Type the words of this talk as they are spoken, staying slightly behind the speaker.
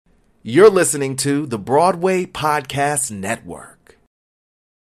You're listening to the Broadway Podcast Network.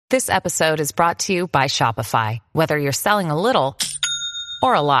 This episode is brought to you by Shopify. Whether you're selling a little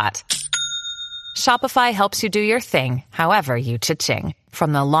or a lot, Shopify helps you do your thing, however you cha-ching.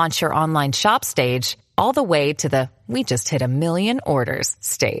 From the launch your online shop stage, all the way to the we just hit 1 million orders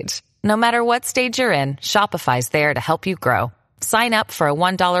stage. No matter what stage you're in, Shopify's there to help you grow. Sign up for a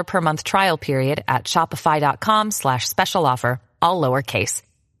 $1 per month trial period at shopify.com/special offer, all lowercase.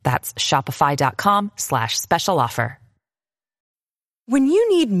 That's shopify.com/special offer. When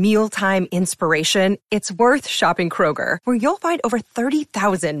you need mealtime inspiration, it's worth shopping Kroger, where you'll find over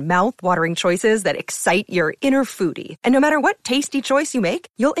 30,000 mouth-watering choices that excite your inner foodie. And no matter what tasty choice you make,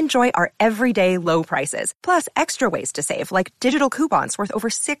 you'll enjoy our everyday low prices, plus extra ways to save, like digital coupons worth over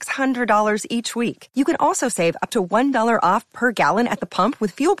 $600 each week. You can also save up to $1 off per gallon at the pump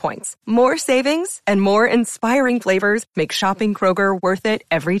with fuel points. More savings and more inspiring flavors make shopping Kroger worth it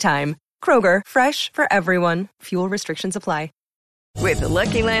every time. Kroger, fresh for everyone. Fuel restrictions apply. With the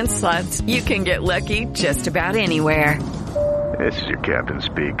Lucky Land Slots, you can get lucky just about anywhere. This is your captain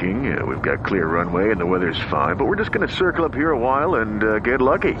speaking. We've got clear runway and the weather's fine, but we're just going to circle up here a while and get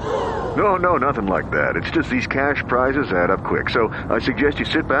lucky. No, nothing like that. It's just these cash prizes add up quick. So I suggest you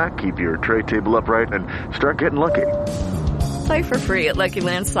sit back, keep your tray table upright, and start getting lucky. Play for free at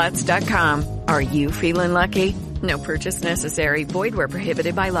LuckyLandSlots.com. Are you feeling lucky? No purchase necessary. Void where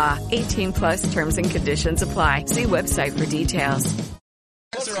prohibited by law. 18 plus terms and conditions apply. See website for details.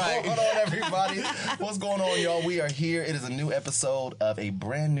 That's right. What's going on, everybody? What's going on, y'all? We are here. It is a new episode of a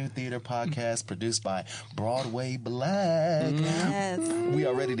brand new theater podcast produced by Broadway Black. Yes. We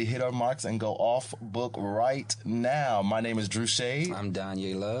are ready to hit our marks and go off book right now. My name is Drew Shade. I'm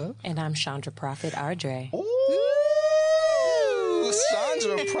Danye Love. And I'm Chandra Prophet Ardre. Ooh,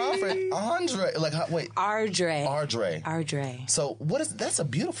 Chandra Prophet Andre. Wait. Ardre. So that's a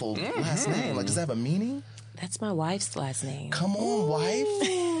beautiful last name. Does that have a meaning? That's my wife's last name. Come on, wife.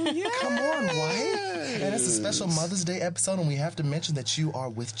 Come on, wife. And it's a special Mother's Day episode, and we have to mention that you are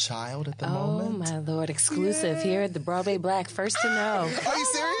with child at the moment. Oh, my Lord. Exclusive here at the Broadway Black. First to know. Are you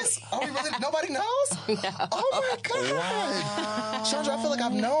serious? Are we really? Nobody knows? No. Oh, my God. Wow. Chandra, I feel like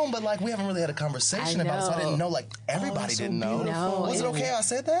I've known, but we haven't really had a conversation about it, so I didn't know, everybody didn't know. No. Was it okay I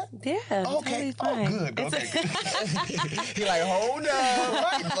said that? Yeah. Okay. Totally fine. Oh, good. Okay. He hold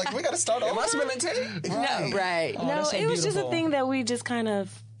up. Right. We got to start over. Am I spilling tea? Right. Oh, no, so it was just a beautiful. thing that we just kind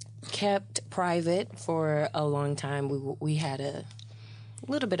of kept private for a long time. We had a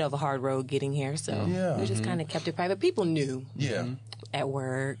little bit of a hard road getting here, so we just kind of kept it private. People knew. Yeah. At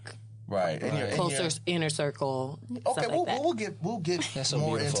work. Right. And Closer inner circle. Okay, stuff like that. we'll get so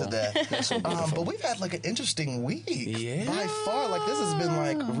more beautiful. into that. That's so beautiful. But we've had an interesting week. Yeah. By far. This has been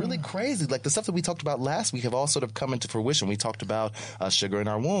really crazy. The stuff that we talked about last week have all sort of come into fruition. We talked about Sugar in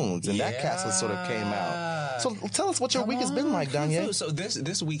Our Wounds, and that cast list sort of came out. So tell us what your week has been like, Danye. So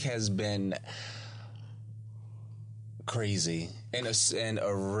this week has been crazy in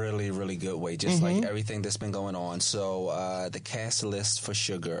a really, really good way, just like everything that's been going on. So the cast list for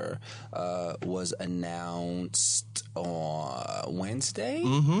Sugar was announced on Wednesday.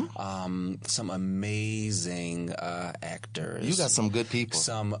 Some amazing actors. You got some good people.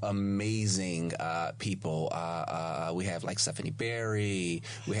 Some amazing people. We have Stephanie Barry.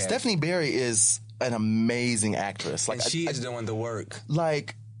 Stephanie Barry is an amazing actress. And she is doing the work.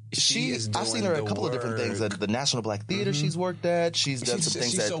 I've seen her at a couple of different things at the National Black Theater. She's worked at. She's done some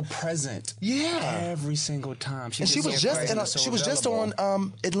things. She's so present. Yeah, every single time. She was just on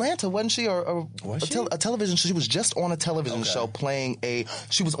Atlanta, wasn't she? Or was she? A television. She was just on a television show playing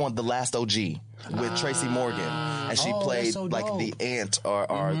She was on The Last OG with Tracy Morgan, and she played the aunt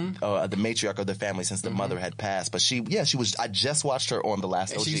or the matriarch of the family since the mother had passed. But she was. I just watched her on The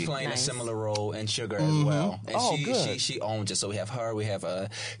Last OG. She's playing a similar role in Sugar as well. And good. She owns it. So we have her. We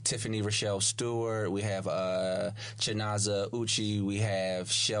have Tiffany Rochelle Stewart. We have Chinaza Uchi. We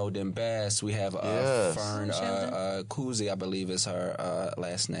have Sheldon Best. We have Fern Kuzi, I believe is her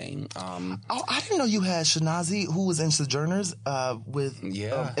last name. I didn't know you had Shanazi, who was in Sojourners with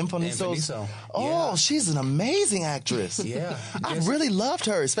Infoniso. Oh, she's an amazing actress. Yeah. I really loved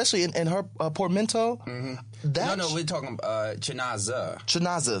her, especially in her portmanteau. No, we're talking Chinaza.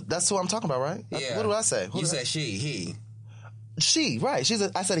 Chinaza. That's who I'm talking about, right? Yeah. What did I say? You said she, he. She, right.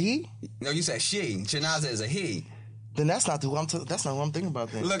 I said he? No, you said she. Chinaza is a he. Then that's not who I'm thinking about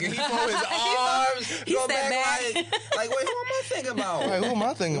then. Look, he pulled his arm nerves. He Go sat back back. like, wait, who am I thinking about? Right, who am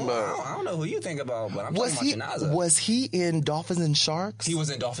I thinking about? I don't know who you think about, but I'm Was talking about Shinaza. Was he in Dolphins and Sharks? He was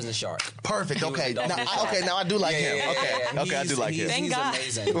in Dolphins and Shark. Perfect. He was Okay. in Dolphins and Shark. Now I do like him. Okay, I do like him. Thank He's God.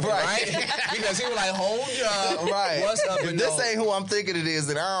 amazing. Right. Because he was like, hold up. Right. What's up? If And this no- ain't who I'm thinking it is,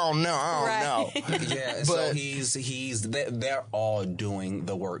 then I don't know. Yeah, and so they're all doing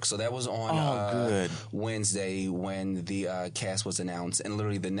the work. So that was on good. Wednesday when the cast was announced, and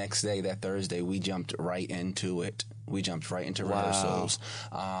literally the next day, that Thursday, we jumped right into it. We jumped right into rehearsals.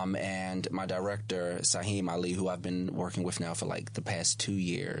 And my director, Saheem Ali, who I've been working with now for like the past 2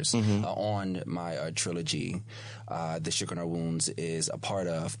 years on my trilogy, The Sugar in Our Wounds is a part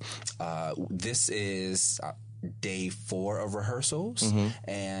of. This is day 4 of rehearsals,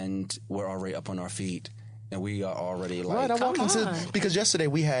 and we're already up on our feet. And we are already like, Right, I walked into because yesterday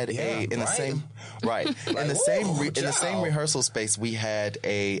we had the same rehearsal space we had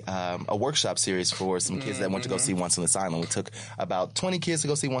a workshop series for some kids that went to go see Once on This Island. We took about 20 kids to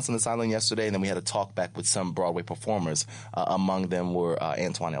go see Once on This Island yesterday, and then we had a talk back with some Broadway performers. Among them were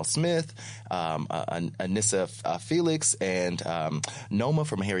Antoine L. Smith, Anissa Felix, and Noma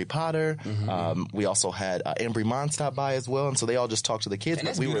from Harry Potter. We also had Embry Mon stop by as well, and so they all just talked to the kids. And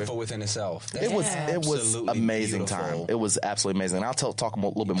that's beautiful within itself. It was amazing beautiful time. It was absolutely amazing. And I'll talk a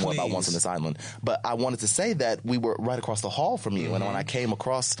little bit more about Once on This Island. But I wanted to say that we were right across the hall from you. And when I came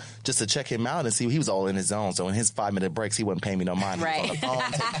across just to check him out and see, he was all in his zone. So in his 5-minute breaks, he wasn't paying me no mind. Right. He was on the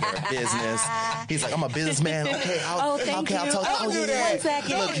phone, taking care of business. He's like, I'm a businessman. Okay, I'll thank I'll you. talk. Don't do that. 1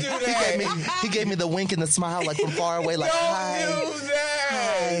 second. Look, he gave me the wink and the smile like from far away, like, hi. Don't do that.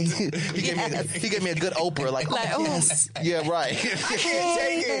 He gave me a good Oprah, like, oh, yes. Yeah, right.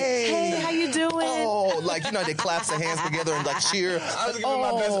 Hey, how you doing? Oh, like, they clap their hands together and like cheer. I was giving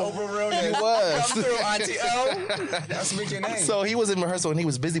my best Oprah realness. He was. Come through, Auntie L. I'll speak your name. So he was in rehearsal and he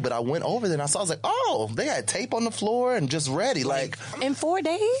was busy, but I went over there and I was like, oh, they had tape on the floor and just ready. Like in 4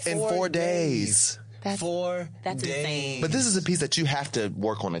 days? In 4 days. That's 4 That's days. insane. But this is a piece that you have to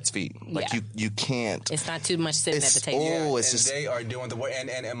work on its feet. Like you can't. It's not too much sitting at the table. Oh, it's and just they are doing the work,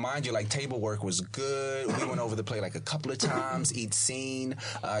 and mind you, like table work was good. We went over the play like a couple of times. Each scene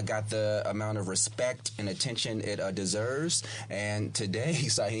got the amount of respect and attention it deserves. And today,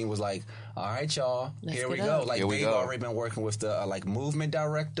 Saheem was like, "All right, y'all, here we go." Like they've already been working with the like movement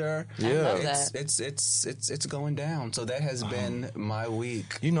director. Yeah, it's going down. So that has been my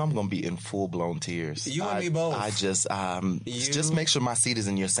week. I'm gonna be in full blown tears. You and me both. I just make sure my seat is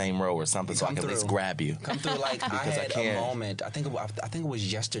in your same row or something, so I can at least grab you. Come through. Like I had a moment. I think it was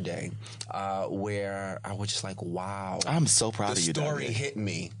yesterday where I was just like, "Wow!" I'm so proud of you. The story hit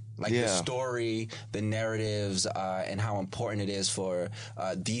me. Like the story, the narratives, and how important it is for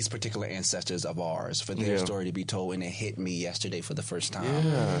these particular ancestors of ours, for their story to be told. And it hit me yesterday for the first time.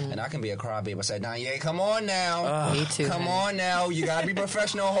 And I can be a crybaby. I said, Danye, come on now. Me too. Come on now. You got to be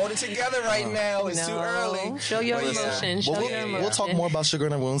professional. Hold it together right now. It's too early. Show your emotion. Show your emotion. We'll talk more about Sugar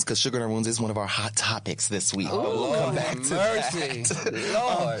in Our Wounds because Sugar in Our Wounds is one of our hot topics this week. We'll come back to that.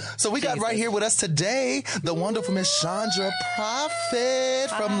 Lord. So we got right here with us today the wonderful Miss Chandra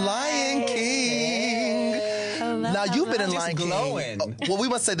Prophet from Lion King. Hello. Now you've been in Lion glowing. King. Well, we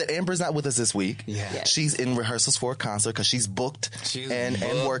must say that Amber's not with us this week. Yeah. She's in rehearsals for a concert because she's booked and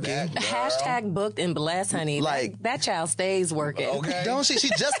working. Hashtag booked and blessed, honey. Like that child stays working. Okay. Don't she? She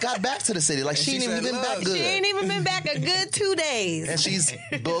just got back to the city. Like she ain't even been back good. She ain't even been back a good 2 days. And she's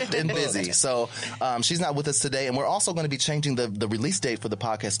booked and busy. So she's not with us today. And we're also going to be changing the release date for the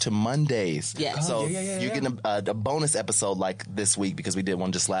podcast to Mondays. Yeah. So you're getting a bonus episode like this week because we did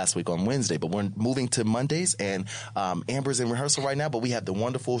one just last week on Wednesday. But we're moving to Mondays. And Amber's in rehearsal right now. But we have the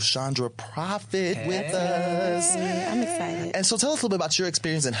wonderful Chandra Prophet with us. I'm excited. And so tell us a little bit about your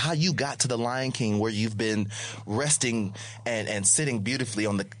experience and how you got to the Lion King, where you've been resting and sitting beautifully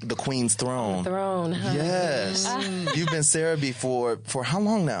on the Queen's throne. Huh? Yes. You've been Cerebi for how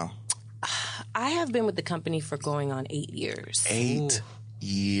long now? I have been with the company for going on 8 years. 8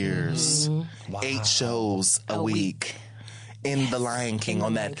 years. Wow. 8 shows a week. In the Lion King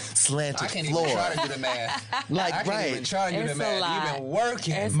on that slanted floor. I can't even try to do the math. I can't even try to do the math. You've been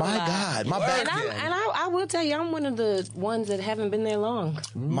working. My God. My back. And I will tell you, I'm one of the ones that haven't been there long.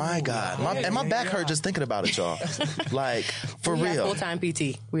 My God. My back hurt just thinking about it, y'all. Like, for real. We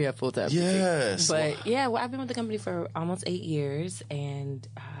have full-time PT. Yes. But I've been with the company for almost 8 years, and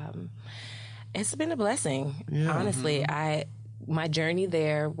it's been a blessing. Yeah. Honestly, my journey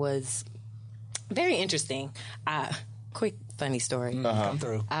there was very interesting. Quick funny story. Come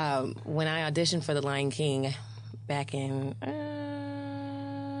through. When I auditioned for The Lion King back in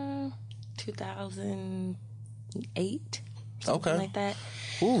 2008, something like that.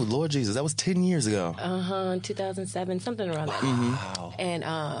 Ooh, Lord Jesus, that was 10 years ago. 2007, something around that. Wow.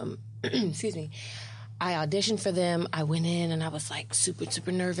 And, excuse me, I auditioned for them. I went in and I was like super,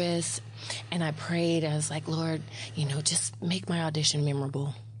 super nervous. And I prayed. I was like, Lord, just make my audition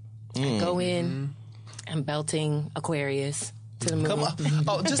memorable. I go in, I'm belting Aquarius to the moon. Come on.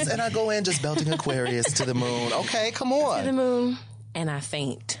 And I go in just belting Aquarius to the moon. Okay, come on. To the moon. And I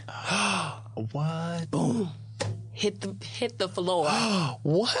faint. What? Boom. Hit the floor.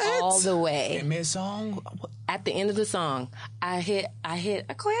 What? All the way. In mid-song? At the end of the song, I hit Aquarius.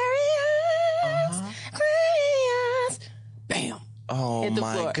 Aquarius. Bam. Oh hit the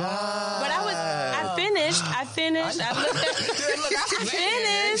my floor. God. But I finished.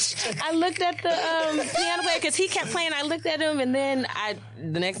 I looked at the piano player because he kept playing. I looked at him, and then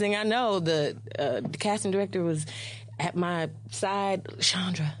the next thing I know, the casting director was at my side.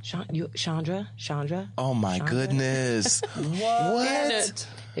 Chandra. Oh my goodness. What?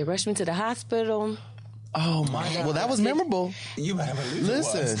 They rushed me to the hospital. Oh my God. Well, that was memorable. You better believe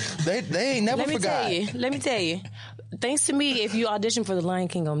Listen, it was. they ain't never forgot. Let me tell you. Thanks to me, if you audition for The Lion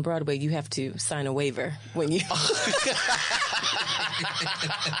King on Broadway, you have to sign a waiver when you.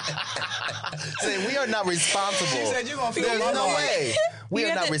 Say, we are not responsible. She said you're gonna feel There's no way. We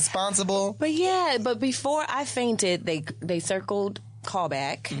are not responsible. But before I fainted, they circled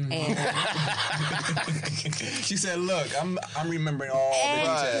callback and she said, "Look, I'm remembering all the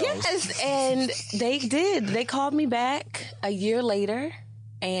details." Yes, and they did. They called me back a year later.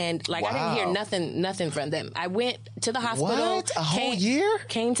 And I didn't hear nothing from them. I went to the hospital. What? A whole year?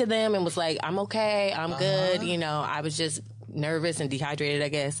 Came to them and was like, I'm okay, I'm good. I was just nervous and dehydrated, I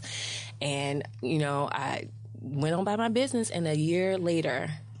guess. And, I went on by my business, and a year later,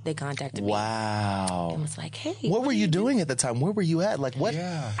 they contacted me. Wow. And was like, hey. What were you doing at the time? Where were you at? Like, what?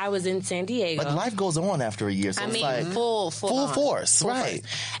 Yeah. I was in San Diego. But life goes on after a year, so it's like full force, right?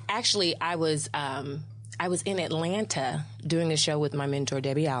 Actually, I was in Atlanta doing a show with my mentor,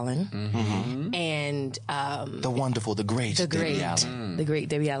 Debbie Allen. Mm-hmm. And the wonderful, the great Debbie Allen. The great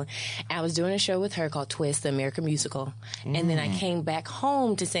Debbie Allen. And I was doing a show with her called Twist, the American Musical. And then I came back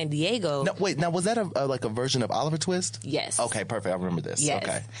home to San Diego. Now was that a version of Oliver Twist? Yes. Okay, perfect. I remember this. Yes.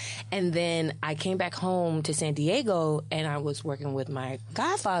 Okay. And then I came back home to San Diego, and I was working with my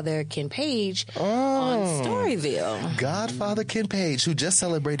godfather, Ken Page, on Storyville. Godfather Ken Page, who just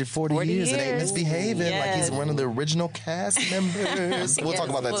celebrated 40 years and ain't misbehaving. Yes. Like he's one of the original cast members. We'll talk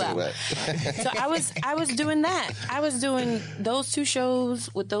about that too. Right? So I was doing that. I was doing those two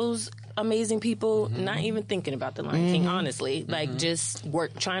shows with those amazing people, not even thinking about The Lion King, honestly. Like just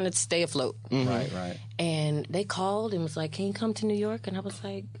trying to stay afloat. Right. And they called and was like, can you come to New York? And I was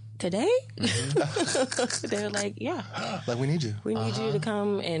like, today? They were like, yeah. Like, we need you. We need you to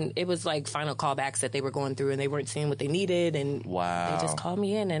come. And it was like final callbacks that they were going through, and they weren't seeing what they needed. And wow. They just called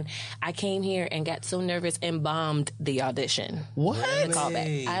me in, and I came here and got so nervous and bombed the audition. What? The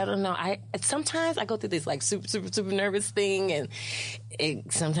callback. I don't know. Sometimes I go through this like super, super, super nervous thing, and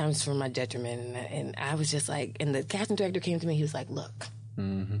it sometimes for my detriment. And I was just like, and the casting director came to me. He was like, look.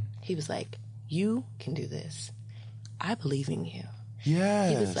 He was like, you can do this. I believe in you. Yes.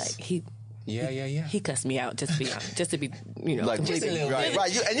 He was like, Yeah. He cussed me out just to be, like, completely right.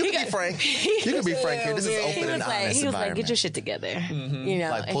 And you can be frank. You can be frank here. This is open and honest He was like, environment. get your shit together.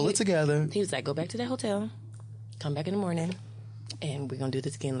 Like, pull it together. He was like, go back to that hotel, come back in the morning, and we're gonna do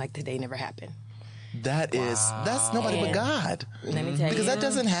this again like today never happened. That's nobody but God. Let me tell you, because that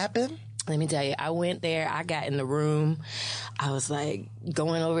doesn't happen. Let me tell you, I went there, I got in the room, I was like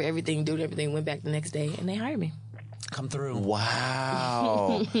going over everything, doing everything, went back the next day, and they hired me. Come through.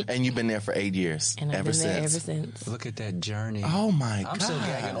 Wow. And you've been there for 8 years. And I've been there ever since. Look at that journey. Oh my God. I'm still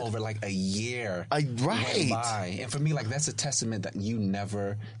gagging over like a year. Right. Went by. And for me, like that's a testament that you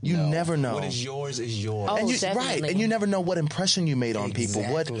never know. What is yours is yours. Oh, And you, definitely. right, and you never know what impression you made on people,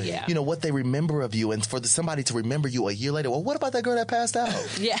 Exactly. what they remember of you, and for somebody to remember you a year later. Well, what about that girl that passed out?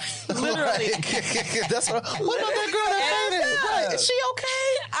 Yeah, literally. That's what about that girl that fainted? Right. Is she okay?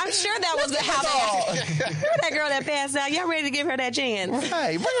 I'm sure that was how that girl that passed out. Y'all ready to give her that chance?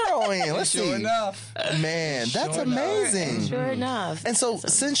 Right, bring her on in. Let's see. Sure enough. Man, that's amazing. Sure enough. And so,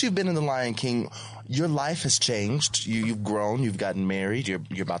 since you've been in The Lion King, your life has changed. You've grown. You've gotten married. You're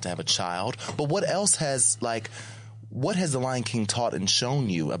about to have a child. But what else has what has The Lion King taught and shown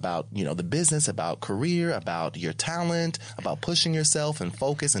you about, the business, about career, about your talent, about pushing yourself and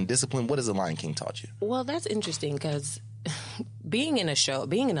focus and discipline? What has The Lion King taught you? Well, that's interesting because being in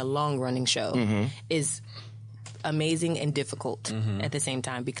a long-running show is amazing and difficult at the same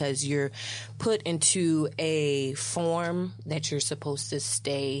time because you're put into a form that you're supposed to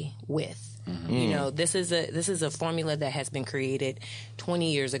stay with. You know, this is a formula that has been created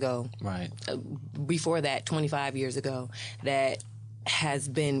 20 years ago. Right. Before that, 25 years ago, that has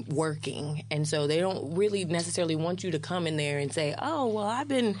been working. And so they don't really necessarily want you to come in there and say, oh, well, I've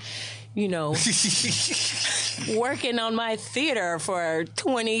been, you know, working on my theater for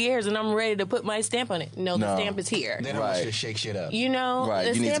 20 years and I'm ready to put my stamp on it. No, the stamp is here. They don't want you to shake shit up. You know, Right.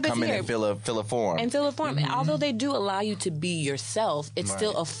 the You need to stamp come is in here. and fill a form. And fill a form. And although they do allow you to be yourself, it's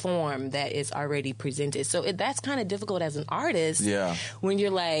still a form that is already presented. So that's kind of difficult as an artist. Yeah. When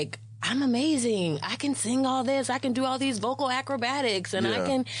you're like, I'm amazing. I can sing all this. I can do all these vocal acrobatics. And I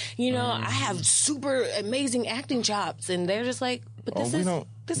can, you know, I have super amazing acting chops. And they're just like, but this is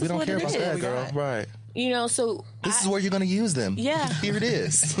what care it about is. that, girl. Right. You know, so This is where you're going to use them. Yeah. Here it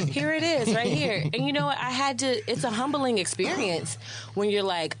is. Here it is, right here. And you know what? It's a humbling experience when you're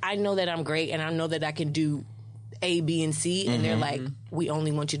like, I know that I'm great and I know that I can do A, B, and C. And they're like, we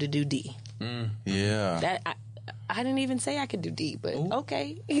only want you to do D. Yeah. That I didn't even say I could do D, but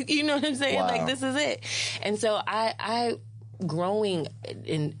okay. You know what I'm saying? Wow. Like, this is it. And so I growing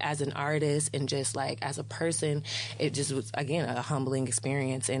as an artist and just like as a person, it just was, again, a humbling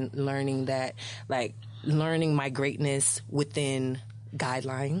experience, and learning my greatness within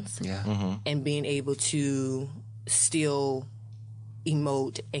guidelines. Yeah. And being able to still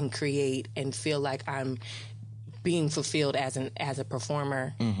emote and create and feel like I'm being fulfilled as a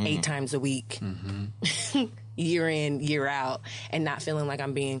performer 8 times a week, year in, year out, and not feeling like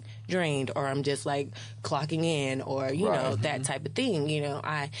I'm being drained or I'm just like clocking in or, you know, that type of thing. You know,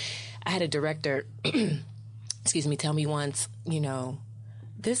 I had a director, excuse me, tell me once, you know,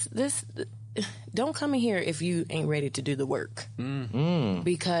 this don't come in here if you ain't ready to do the work.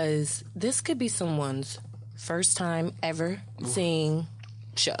 Because this could be someone's first time ever seeing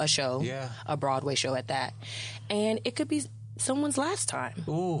a show, a Broadway show at that. And it could be someone's last time.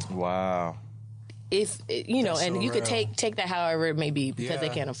 Ooh. Wow. If, you know, That's and so you could real. take that however it may be, because they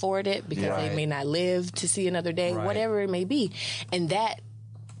can't afford it, because they may not live to see another day, whatever it may be. And that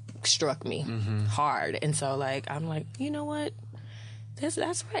struck me hard. And so, like, I'm like, you know what?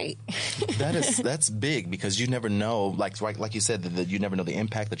 That's right. That's big, because you never know, like you said, that you never know the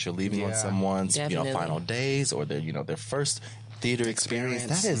impact that you're leaving on someone's final days or their first theater experience.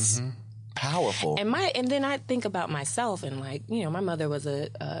 That is powerful. And then I think about myself, and like, you know, my mother was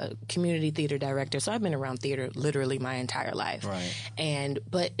a community theater director, so I've been around theater literally my entire life. Right.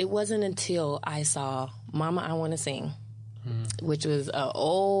 But it wasn't until I saw Mama, I Want to Sing, which was a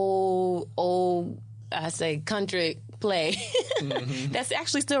old I say country play that's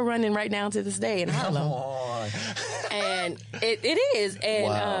actually still running right now to this day in Harlem. And it is.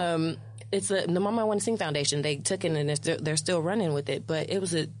 And it's the Mama I Want to Sing Foundation. They took it and they're still running with it. But it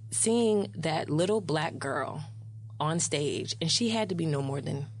was seeing that little black girl on stage, and she had to be no more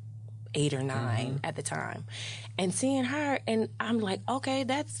than 8 or 9 at the time, and seeing her, and I'm like, okay,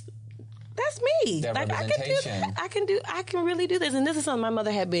 that's me. That like representation. I can really do this. And this is something my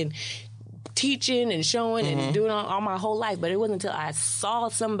mother had been teaching and showing and doing all my whole life. But it wasn't until I saw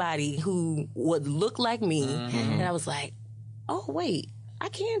somebody who would look like me, and I was like, oh wait, I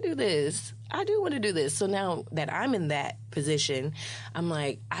can do this. I do want to do this. So now that I'm in that position, I'm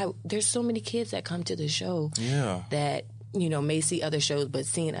like, there's so many kids that come to the show that, you know, may see other shows, but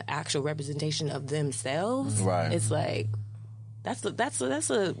seeing an actual representation of themselves, it's like, that's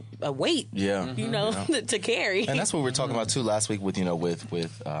a weight, you know, to carry. And that's what we were talking about too last week with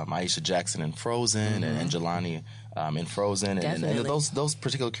Aisha Jackson in Frozen and Jelani in Frozen, and those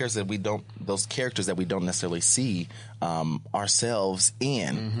particular characters that we don't necessarily see ourselves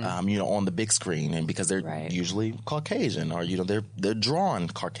in, you know, on the big screen, and because they're usually Caucasian, or, you know, they're drawn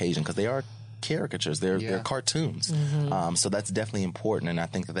Caucasian because they are caricatures, they're cartoons. So that's definitely important, and I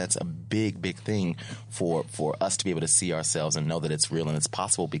think that's a big thing for us to be able to see ourselves and know that it's real and it's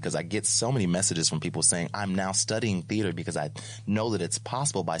possible, because I get so many messages from people saying, I'm now studying theater because I know that it's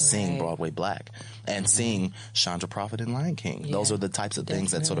possible by seeing Broadway Black and seeing Chandra Prophet and Lion King. Those are the types of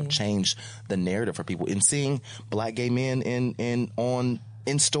things that sort of change the narrative for people, and seeing black gay men in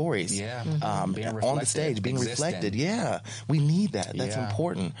stories, on the stage, being reflected. Yeah, we need that. That's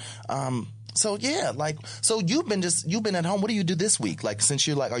important. So you've been at home. What do you do this week? Like, since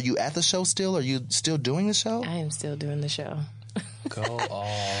you're like, are you at the show still? Are you still doing the show? I am still doing the show. Go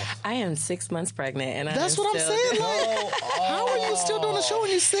off. I am 6 months pregnant, and that's what I'm saying. Like, how are you still doing the show when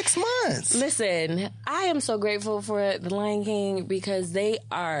you're 6 months? Listen, I am so grateful for The Lion King, because they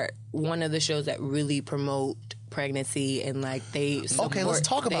are one of the shows that really promote pregnancy, and like they support, let's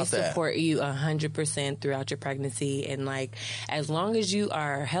talk about that. They support you 100% throughout your pregnancy, and like as long as you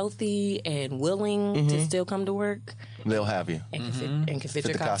are healthy and willing to still come to work, They'll have you. And can fit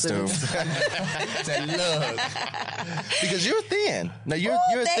your the costumes. Say, look. Because you're thin. Now, you're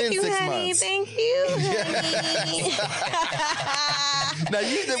thin 6 months. Thank you, honey. Now,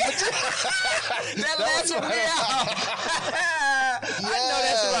 That last one me out. I know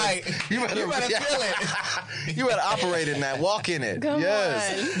that's right. You better feel it. You better operate in that. Walk in it. Come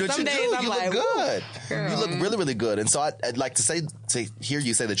yes. on. But Some you days do. I'm You like, look good. girl. You look really, really good. And so I'd like to hear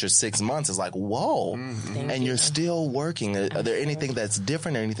you say that you're 6 months is like, whoa. And you're still working. Are there anything that's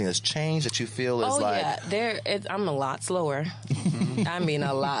different or anything that's changed that you feel is I'm a lot slower. I mean,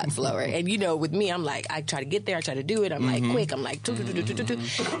 a lot slower. And with me, I'm like, I try to get there, I try to do it. I'm like quick. I'm like,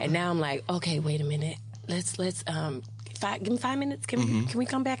 and now I'm like, okay, wait a minute. Let's give me 5 minutes. Can we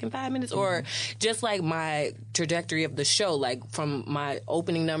come back in 5 minutes? Or just like my trajectory of the show, like from my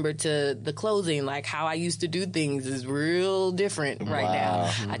opening number to the closing, like how I used to do things is real different right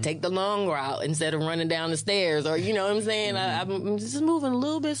now. I take the long route instead of running down the stairs, or you know what I'm saying. I'm just moving a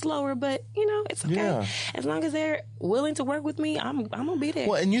little bit slower, but it's okay. Yeah. As long as they're willing to work with me, I'm gonna be there.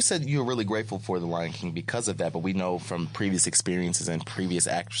 Well, and you said you're really grateful for The Lion King because of that, but we know from previous experiences and previous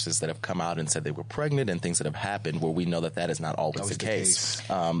actresses that have come out and said they were pregnant and things that have happened where we know that is not always the case.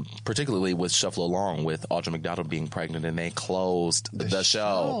 Particularly with Shuffle Along, with Audra McDonald being pregnant, and they closed the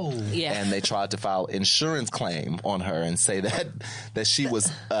show. Yeah. And they tried to file insurance claim on her and say that she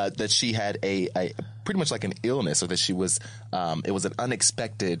was that she had a pretty much like an illness, or that she was it was an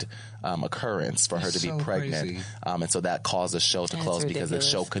unexpected occurrence for her to be pregnant, and so that caused the show to close because the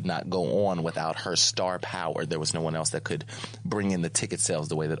show could not go on without her star power. There was no one else that could bring in the ticket sales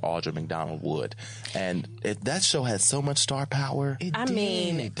the way that Audra McDonald would, and that show had so much star power.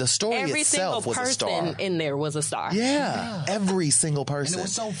 The story every itself was a star. Every single person in there was a star. Yeah, every single person. And it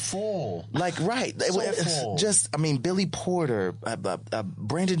was so full. Like, right. Full. Just, Billy Porter,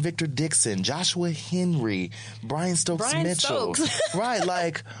 Brandon Victor Dixon, Joshua Henry, Brian Stokes Mitchell. Right,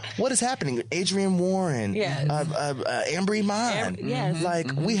 like, what is happening? Adrian Warren, Amber Iman. Yes.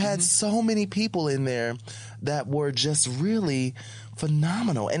 Like, we had so many people in there that were just really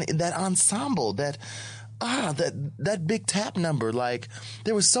phenomenal. And that ensemble, that big tap number, like,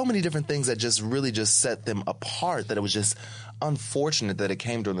 there were so many different things that just really just set them apart, that it was just unfortunate that it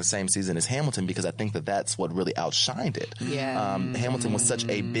came during the same season as Hamilton, because I think that that's what really outshined it. Yeah. Hamilton was such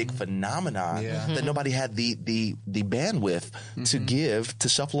a big phenomenon that nobody had the bandwidth to give to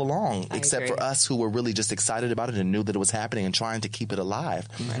Shuffle Along, except for us who were really just excited about it and knew that it was happening and trying to keep it alive.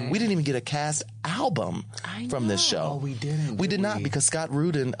 We didn't even get a cast album from this show. Oh, we didn't. We did not, because Scott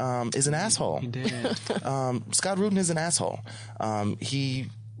Rudin is an asshole. He did. Scott Rudin is an asshole. He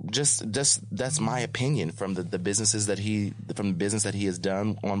just that's my opinion from the business that he has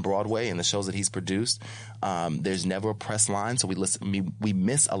done on Broadway and the shows that he's produced. There's never a press line, so we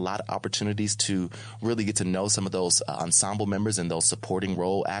miss a lot of opportunities to really get to know some of those ensemble members and those supporting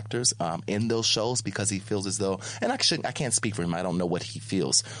role actors in those shows, because he feels as though, and I can't speak for him, I don't know what he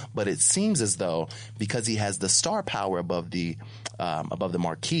feels, but it seems as though because he has the star power above the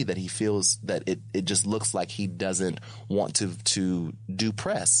marquee, that he feels that it just looks like he doesn't want to do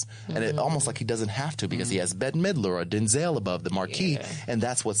press. And it almost like he doesn't have to, because he has Bette Midler or Denzel above the marquee, and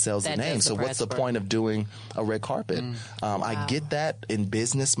that's what sells the name. So what's the point of doing a red carpet? I get that in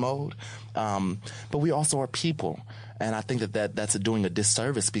business mode, but we also are people. And I think that's doing a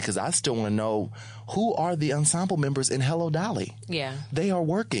disservice, because I still want to know, who are the ensemble members in Hello Dolly? Yeah. They are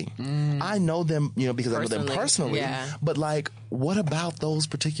working. I know them, because I know them personally. Yeah. But like, what about those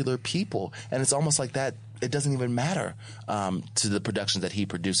particular people? And it's almost like that. It doesn't even matter to the productions that he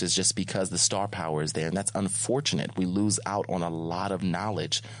produces, just because the star power is there, and that's unfortunate. We lose out on a lot of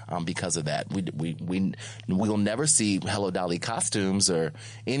knowledge because of that. We'll never see Hello Dolly costumes or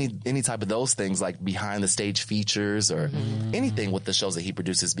any type of those things, like behind the stage features or anything with the shows that he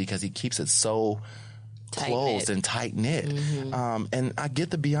produces, because he keeps it so closed and tight knit. And I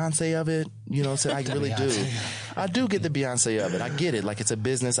get the Beyonce of it, so I really do. I do get the Beyonce of it. I get it. Like, it's a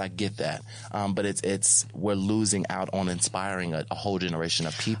business. I get that. But it's we're losing out on inspiring a whole generation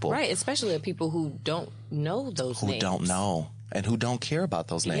of people. Right. Especially the people who don't know those names. Who don't know. And who don't care about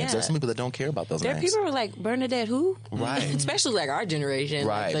those names. Yeah. There's some people that don't care about those names. There are people who are like, Bernadette who? Right. Especially like our generation.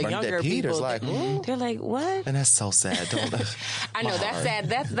 Right. Like Bernadette younger Peters, people. like, they're like, what? And that's so sad. I know, that's sad.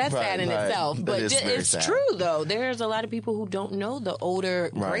 That's sad in itself. But it's true, though. There's a lot of people who don't know the older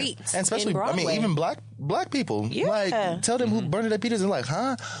greats. And especially, in Broadway. even black black people. Yeah. Like, tell them who Bernadette Peters is. Like,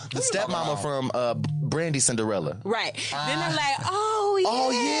 huh? The stepmama from Brandy Cinderella. Right. Then they're like, oh, yeah.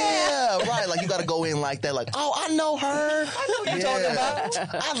 Oh, yeah. Right. Like, you got to go in like that. Like, oh, I know her. I know what you're talking about.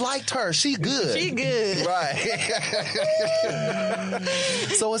 I liked her. She good. She good. Right.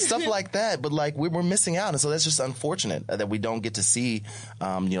 So it's stuff like that. But, like, we're missing out. And so that's just unfortunate that we don't get to see,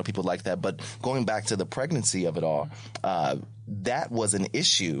 people like that. But going back to the pregnancy of it all, that was an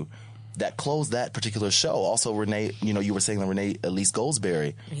issue that closed that particular show. Also, Renee, you were saying that Renee Elise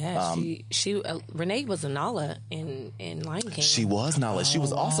Goldsberry. Yeah, Renee was a Nala in Lion King. She was Nala. She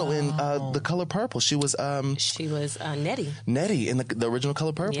was also in The Color Purple. She was Nettie. Nettie in the original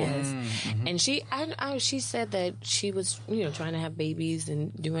Color Purple. Yes, and she said that she was trying to have babies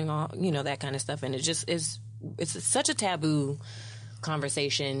and doing all that kind of stuff, and it just it's such a taboo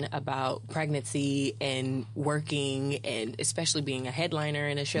conversation about pregnancy and working, and especially being a headliner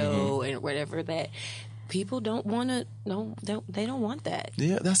in a show and whatever, that people don't want to. No, they don't want that.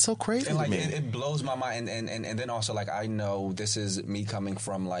 Yeah, that's so crazy. And like to me. It blows my mind. And then also, like, I know this is me coming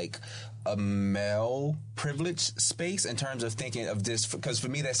from like a male privileged space in terms of thinking of this, because for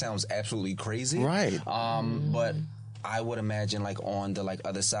me that sounds absolutely crazy. Right. But I would imagine, like, on the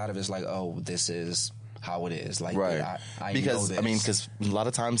other side of it, it's like, oh, this is how it is. Like, right. I because know this. because a lot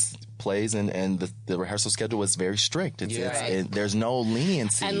of times plays and the rehearsal schedule is very strict. There's no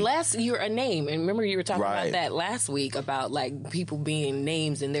leniency unless you're a name. And remember, you were talking about that last week about like people being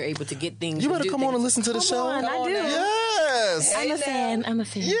names and they're able to get things. You better come on and listen to the show. I do. Yes, I'm a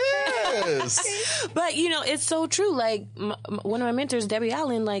fan. Yes, but it's so true. Like one of my mentors, Debbie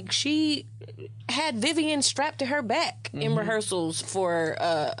Allen, like she had Vivian strapped to her back in rehearsals for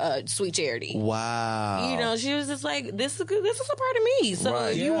Sweet Charity. Wow. She was just like, this is a part of me. So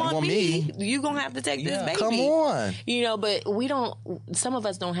you want me, you gonna have to take this baby. Come on. But we don't. Some of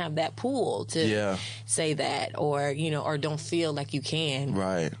us don't have that pool to say that, or or don't feel like you can.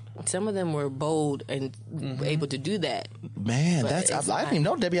 Right. Some of them were bold and able to do that. Man, I didn't even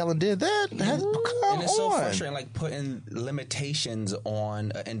know Debbie Allen did that. And it's so frustrating, like putting limitations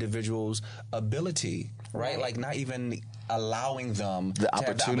on an individual's ability, right? Like not even allowing them the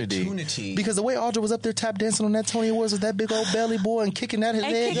opportunity. Because the way Audra was up there tap dancing on that Tony Awards with that big old belly boy and kicking that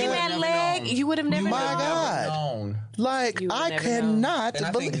leg. You would have never known. My God. Like, I cannot. And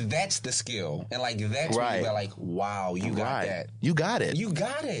I think that's the skill. And like, that's where you're like, wow, you got that. You got it. You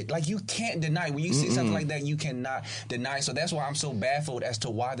got it. Like, you can't deny. When you see something like that, you cannot deny. So that's why I'm so baffled as to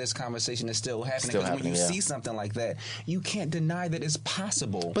why this conversation is still happening. Because when you see something like that, you can't deny that it's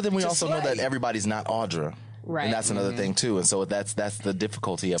possible. But then we also know that everybody's not Audra. Right. And that's another thing too. And so that's the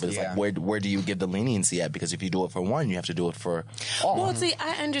difficulty of it. It's like, where do you give the leniency at? Because if you do it for one, you have to do it for all. Well, see,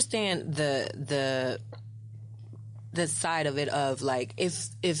 I understand the side of it of like if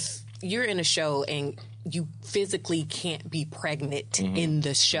you're in a show and you physically can't be pregnant in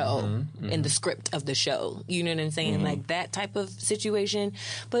the show, in the script of the show. You know what I'm saying? Like that type of situation.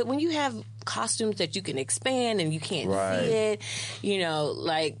 But when you have costumes that you can expand and you can't see it,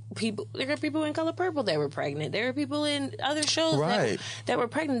 like there are people in Color Purple that were pregnant. There are people in other shows that were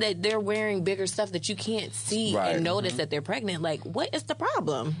pregnant that they're wearing bigger stuff that you can't see and notice that they're pregnant. Like, what is the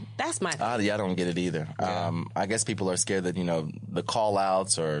problem? That's my thing. I don't get it either. Yeah. I guess people are scared that, the call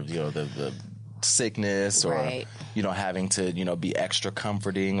outs or, the sickness or having to be extra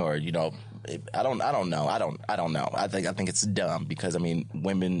comforting or I don't know. I don't know. I think it's dumb because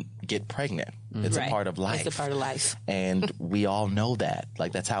women get pregnant. It's a part of life. It's a part of life. And we all know that.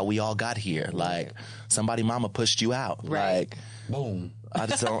 Like, that's how we all got here. Like, somebody mama pushed you out. Right. Like, boom. I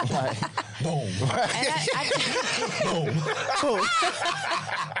just don't like boom. Boom. Boom.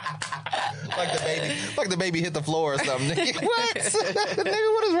 Like the baby hit the floor or something. Nigga, what?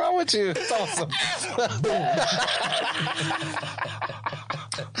 Nigga, what is wrong with you? It's awesome.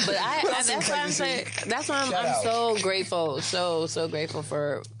 But that's why I'm so grateful, so grateful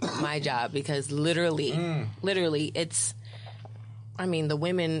for my job, because literally it's, the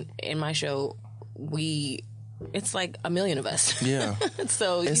women in my show, it's like a million of us. Yeah.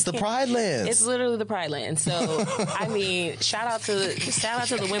 So it's the Pride Lands. It's literally the Pride Land. So shout out to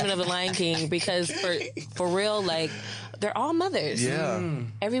the women of the Lion King, because for real, like, they're all mothers. Yeah.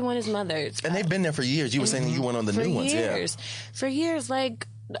 Everyone is mothers. And they've been there for years. You were saying you went on the new ones. Yeah. For years, like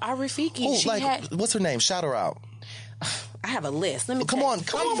our Rafiki. What's her name? Shout her out. I have a list. Let me come on with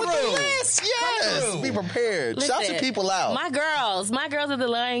the list. Yes, be prepared. Listen, shout your people out. My girls of the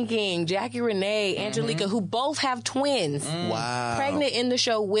Lion King, Jackie Renee, Angelica, who both have twins. Wow. Pregnant in the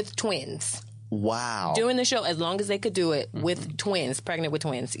show with twins. Wow. Doing the show as long as they could do it with twins, pregnant with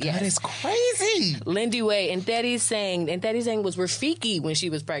twins. Yes. That is crazy. Lindy Way and Teddy sang was Rafiki when she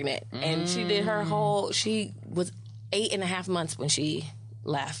was pregnant. And she did she was 8.5 months when she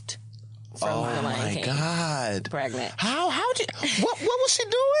left. From The Lion King. God. Pregnant. What was she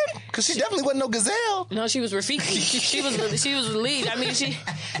doing? Because she definitely wasn't no gazelle. No, she was Rafiki. she was the lead. I mean, she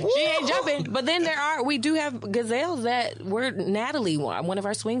ain't jumping. But then we do have gazelles that were Natalie, one of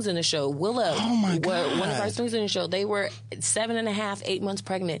our swings in the show. Willow. Oh my God. One of our swings in the show. They were 7.5, 8 months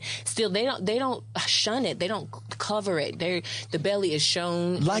pregnant. Still, they don't shun it. They don't cover it. The belly is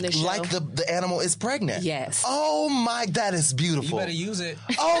shown in the show. Like the animal is pregnant. Yes. Oh my, that is beautiful. You better use it.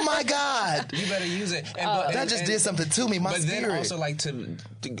 Oh my God. You better use it. That just did something to me, my spirit. But then also, like, to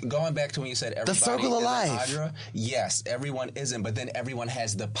going back to when you said everybody the circle of life. Audra, yes, everyone isn't, but then everyone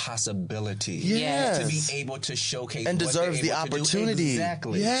has the possibility yes. to be able to showcase and what deserves the opportunity.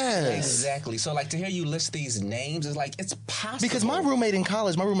 Exactly. Yes. Exactly. So, like, to hear you list these names is like, it's possible. Because my roommate in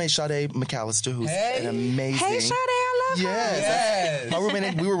college, Sade McAllister, who's an amazing... Hey, Sade, I love her. Yes. My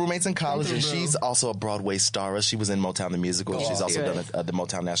roommate, we were roommates in college, and she's also a Broadway star. She was in Motown the Musical. She's also done the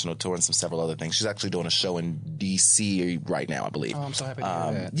Motown National Tour and several other things. She's actually doing a show in D.C. right now, I believe. Oh, I'm so happy to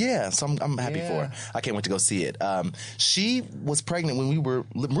hear that. Yeah, so I'm happy for her. I can't wait to go see it. She was pregnant when we were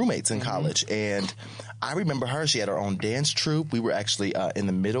roommates in college, and I remember her. She had her own dance troupe. We were actually in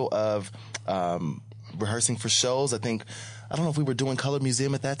the middle of rehearsing for shows. I don't know if we were doing Color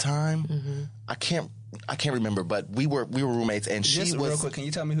Museum at that time. I can't remember, but we were roommates, and she was... real quick, can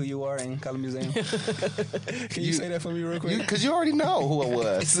you tell me who you are in Color Museum? Can you say that for me real quick? Because you already know who it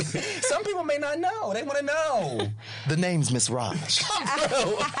was. Some people may not know. They want to know. The name's Miss Raj.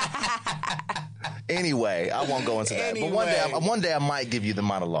 Anyway, I won't go into that. But one day I might give you the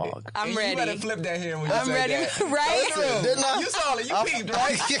monologue. I'm ready. You better flip that here when you I'm say ready. that. Right? Didn't I? You saw it. You peeped,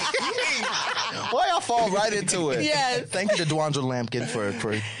 right? You peeped. Why y'all fall right into it? Yes. Thank you to Dwandra Lampkin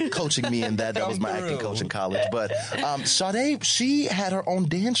for coaching me in that. That was my acting coach in college. But Sade, she had her own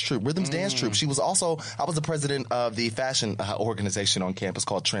dance troupe, Rhythms Dance Troupe. She was also, I was the president of the fashion organization on campus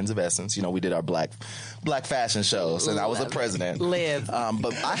called Trends of Essence. You know, we did our black fashion shows, and I was the president.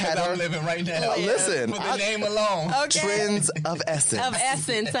 But I had her. I'm living right now. Listen. With the name alone. Okay. Trends of Essence. Of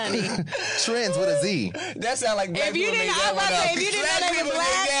Essence, honey. Trends with a Z. That sounds like black people made that one up. If you didn't Black know they people were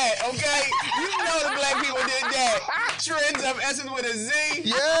black. did that, okay? You know the black people did that. Trends of Essence with a Z?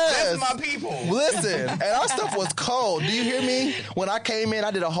 Yes. That's my people. Listen, and our stuff was cold. Do you hear me? When I came in,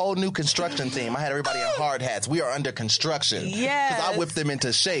 I did a whole new construction theme. I had everybody in hard hats. We are under construction. Yes. Because I whipped them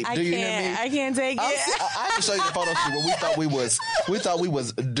into shape. Do you hear me? I can't take it. I have to show you the photo shoot where we thought we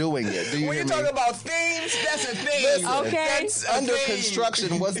was doing it. Do you When hear you me? talk about themes, that's a theme. Listen, Okay. That's a under theme.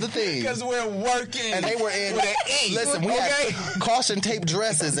 construction was the theme. Because we're working. And they were in. with an E. Listen, we okay? had caution tape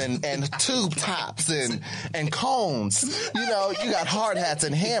dresses and tube tops and cones. You know, you got hard hats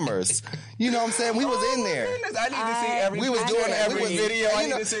and hammers. You know what I'm saying? We was in there. Goodness, I need to see every. We was doing that. every video. I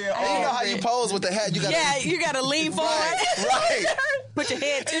need to see it all. And you know how you pose with the hat? You got You got to lean forward. right. Put your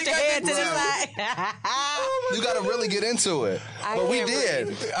head to the side. You got to really get into it. But we did.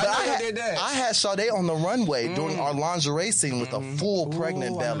 But I had Sade on the runway doing our lingerie scene with a full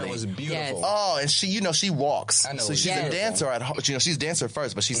pregnant belly. It was beautiful. Yes. Oh, and she walks. I know. So she's a dancer at heart. You know, she's a dancer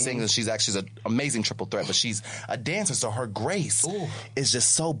first, but she sings and she's an amazing triple threat, but she's a dancer, so her grace is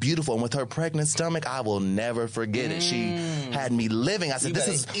just so beautiful. And with her pregnant stomach, I will never forget it. She had me living. I said, this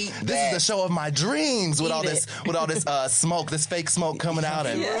is the show of my dreams with all this smoke, this fake smoke coming out.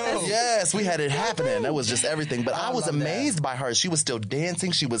 And yes, we had it happening. That was just everything. But I was amazed by her. She was still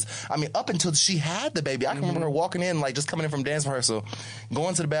dancing. She was, up until she had the baby. I can remember her walking in, like just coming in from dance rehearsal,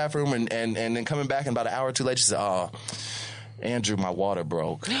 going to the bathroom and then coming back, and about an hour or two later, she said, "Oh, Andrew, my water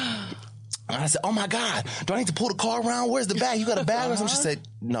broke." And I said, "Oh my God, do I need to pull the car around? Where's the bag? You got a bag or something?" She said,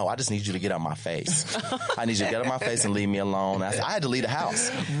 "No, I just need you to get out my face. I need you to get out my face and leave me alone." I said, I had to leave the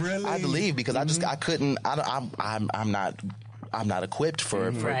house. Really? I had to leave because I couldn't. I'm not equipped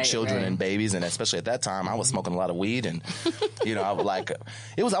for children and babies, and especially at that time, I was smoking a lot of weed, and I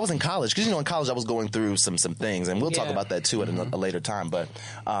was in college because in college I was going through some things, and we'll talk about that too at a later time. But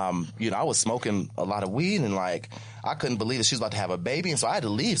I was smoking a lot of weed, and I couldn't believe that she was about to have a baby, and so I had to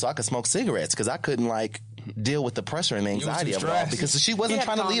leave so I could smoke cigarettes because I couldn't deal with the pressure and the anxiety of it all because she wasn't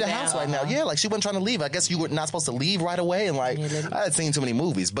trying to leave the house right now. Yeah, she wasn't trying to leave. I guess you were not supposed to leave right away, and I had seen too many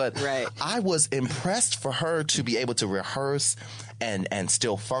movies, but I was impressed for her to be able to rehearse and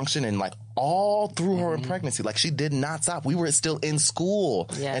still function and all through her pregnancy. She did not stop. We were still in school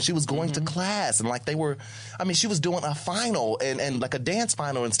and she was going to class and she was doing a final and a dance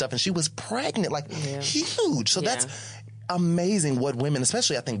final and stuff, and she was pregnant, huge. So that's amazing what women,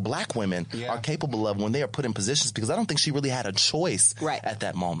 especially I think black women, are capable of when they are put in positions, because I don't think she really had a choice at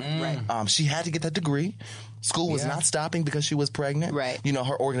that moment. She had to get that degree. School was not stopping because she was pregnant. You know,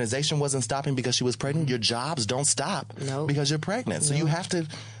 her organization wasn't stopping because she was pregnant. Your jobs don't stop because you're pregnant. So you have to,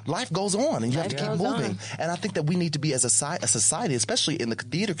 life goes on and you have to keep moving. And I think that we need to be, as a society, especially in the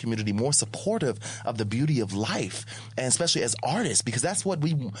theater community, more supportive of the beauty of life, and especially as artists, because that's what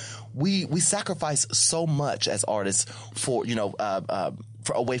we sacrifice so much as artists for, you know,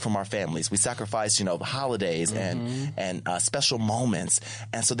 away from our families. We sacrifice, you know, holidays and special moments.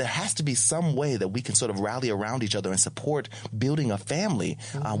 And so there has to be some way that we can sort of rally around each other and support building a family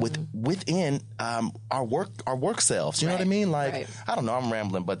within our work selves. You know what I mean? Like, I don't know, I'm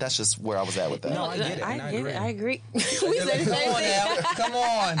rambling, but that's just where I was at with that. No, I get it. I agree. We said the same thing. Come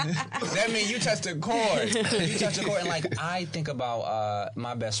on. That means you touched a chord. You touched a chord. And like, I think about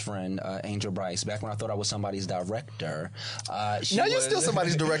my best friend, Angel Bryce, back when I thought I was somebody's director. You're still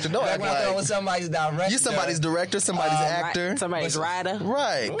somebody's director. No, back when I thought I was somebody's director. You're somebody's director, somebody's actor. Somebody's writer.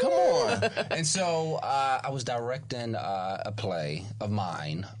 Right. Come on. And so I was directing a play of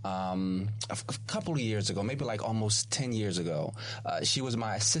mine a couple of years ago, maybe like almost 10 years ago. She was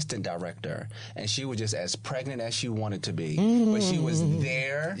my assistant director, and she was just as pregnant as she wanted to be. But she was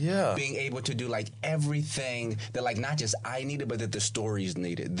there, being able to do like everything that like not just I needed, but that the stories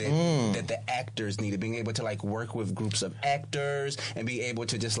needed, that the actors needed, being able to like work with groups of actors and be able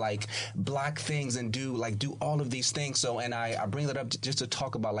to just like block things and do all of these things. So, and I bring that up just to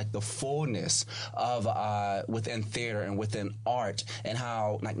talk about like the fullness of within theater and within art, and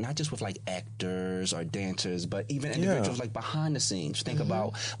how like not just with like actors or dancers, but even individuals like behind the scenes. Think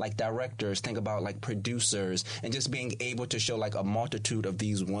about like directors, think about like producers, and just being able to show like a multitude of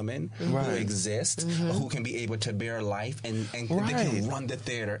these women who exist, who can be able to bear life and they can run the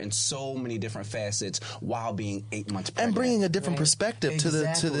theater in so many different facets while being 8 months pregnant. And bringing a different perspective to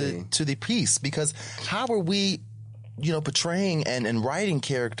the piece, because how are we, you know, portraying and writing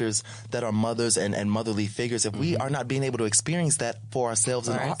characters that are mothers and motherly figures if we are not being able to experience that for ourselves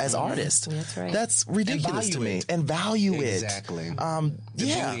as artists? That's right. That's ridiculous to me. And value it. Exactly. The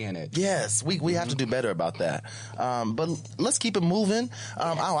beauty in it. Yes, we have to do better about that. But let's keep it moving.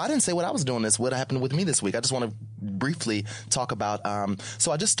 I didn't say what I was doing what happened with me this week. I just want to briefly talk about,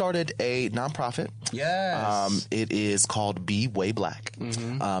 so I just started a nonprofit. Yes. It is called Be Way Black.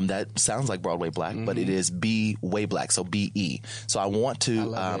 That sounds like Broadway Black, but it is Be Way Black, so BE. So I want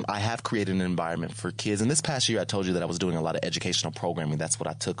to, I have created an environment for kids. And this past year, I told you that I was doing a lot of educational programming. That's what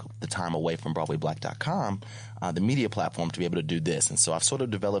I took the time away from BroadwayBlack.com, the media platform, to be able to do this. And so I've sort of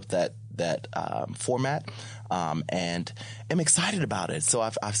developed that format, and am excited about it. So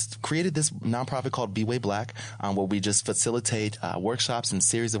I've created this nonprofit called Be Way Black, where we just facilitate workshops and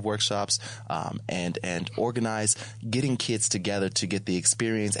series of workshops, and organize getting kids together to get the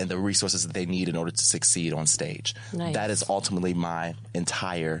experience and the resources that they need in order to succeed on stage. Nice. That is ultimately my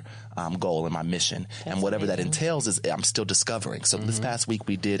entire goal and my mission. And whatever that entails is I'm still discovering. So this past week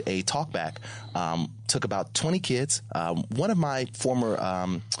we did a talk back, took about 20 kids. One of my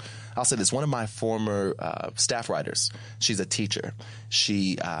former I'll say this, one of my former staff writers, she's a teacher.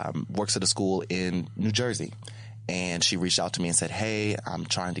 She works at a school in New Jersey. And she reached out to me and said, hey, I'm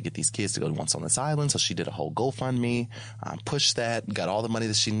trying to get these kids to go to Once on This Island. So she did a whole GoFundMe, pushed that, got all the money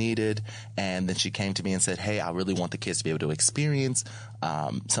that she needed. And then she came to me and said, hey, I really want the kids to be able to experience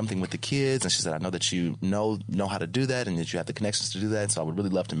something with the kids. And she said, I know that you know how to do that and that you have the connections to do that. So I would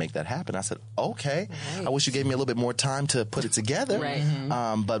really love to make that happen. I said, okay. Nice. I wish you gave me a little bit more time to put it together.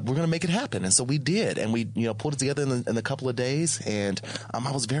 But we're going to make it happen. And so we did. And we, pulled it together in a couple of days. And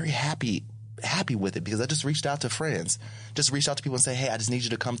I was very happy with it, because I just reached out to friends, just reached out to people and say, hey, I just need you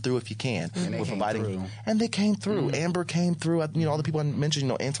to come through if you can. And we're providing, and they came through. Amber came through. All the people I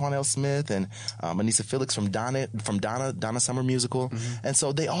mentioned, Antoine L. Smith and Anissa Felix from Donna Summer Musical. And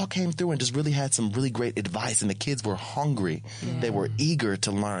so they all came through and just really had some really great advice. And the kids were hungry. They were eager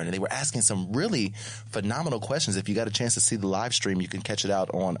to learn. And they were asking some really phenomenal questions. If you got a chance to see the live stream, you can catch it out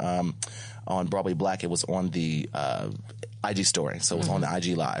on Broadway Black. It was on the IG story. So it was on the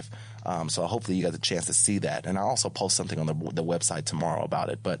IG Live. So hopefully you got the chance to see that. And I'll also post something on the website tomorrow about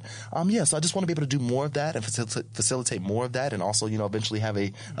it. But, so I just want to be able to do more of that and facilitate more of that, and also, eventually have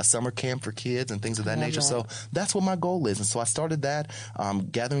a summer camp for kids and things of that nature. So that's what my goal is. And so I started that,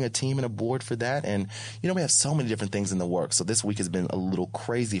 gathering a team and a board for that. And, we have so many different things in the works. So this week has been a little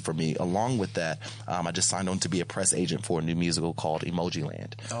crazy for me. Along with that, I just signed on to be a press agent for a new musical called Emoji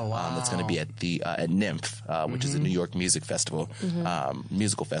Land. Oh, wow. That's going to be at the at NYMF, which is the New York Music Festival,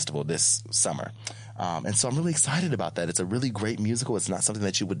 musical festival this summer. And so I'm really excited about that. It's a really great musical. It's not something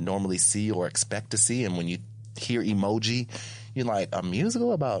that you would normally see or expect to see. And when you hear emoji, you're like, a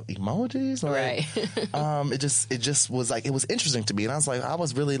musical about emojis? Like, Right. It just was like, it was interesting to me. And I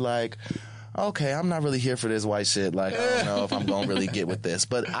was really like, okay, I'm not really here for this white shit. Like, I don't know if I'm going to really get with this.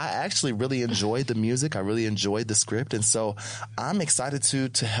 But I actually really enjoyed the music. I really enjoyed the script. And so I'm excited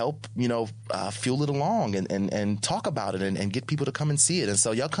to help, fuel it along and talk about it and get people to come and see it. And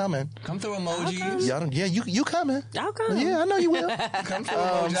so y'all coming. Come through emojis. Yeah, you coming. I'll come. Yeah, I know you will. Come through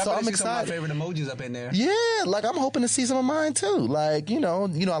emojis. So I'm Some of my excited. favorite emojis up in there. Yeah, like I'm hoping to see some of mine too. Like,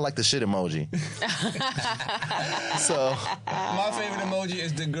 I like the shit emoji. So My favorite emoji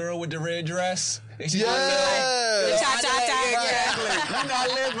is the girl with the red dress. yeah. I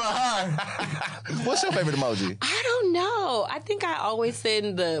live for her. What's your favorite emoji? I don't know. I think I always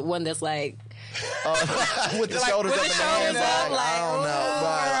send the one that's like With the shoulders up and the hands up. I don't know.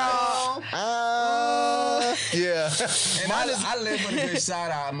 Yeah. And I live for the good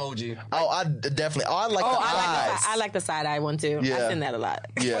side eye emoji. Oh, I definitely. Oh, I like the eyes. I like the side eye one too. Yeah. I send that a lot.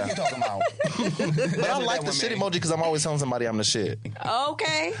 Yeah. What you talking about? But I like the shit emoji because I'm always telling somebody I'm the shit.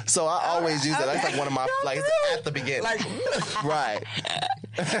 Okay. So I always use that. That's like one of my, it's at the beginning. Right.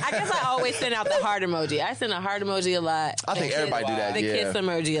 I guess I always send out the heart emoji. I send a heart emoji a lot. I think everybody do that, The yeah. kiss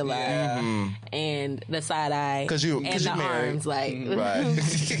emoji a lot. Mm-hmm. And the side eye. Because you're the married. arms, like. Right.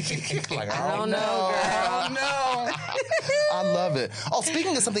 I don't know, girl. No. I love it. Oh,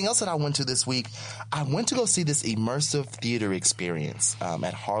 speaking of something else that I went to this week, I went to go see this immersive theater experience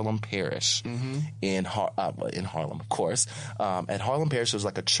at Harlem Parish in Harlem, of course. At Harlem Parish, it was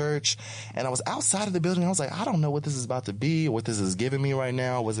like a church, and I was outside of the building. I was like, I don't know what this is about to be or what this is giving me right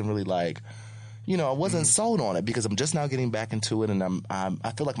now. I wasn't really like, I wasn't sold on it because I'm just now getting back into it, and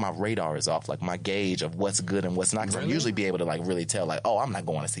I feel like my radar is off, like my gauge of what's good and what's not. Because I usually be able to like really tell, like, oh, I'm not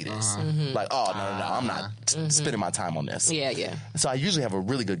going to see this. Like, oh, no, I'm not spending my time on this. Yeah, yeah. So I usually have a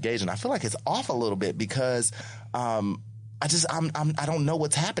really good gauge, and I feel like it's off a little bit because I don't know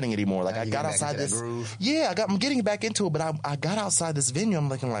what's happening anymore. Like I got outside this. Yeah, I'm getting back into it, but I got outside this venue. I'm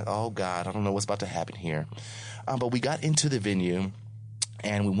like, oh God, I don't know what's about to happen here. But we got into the venue.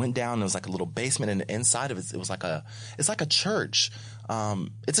 And we went down, and there was like a little basement, and inside of it, it's like a church.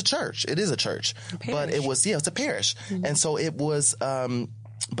 It's a church. It is a church. But it's a parish. Mm-hmm. And so it was,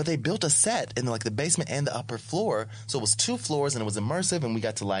 but they built a set in like the basement and the upper floor. So it was 2 floors, and it was immersive, and we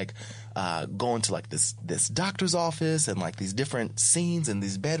got to like, go into like this doctor's office and like these different scenes and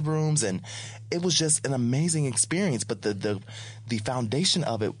these bedrooms, and it was just an amazing experience. But the foundation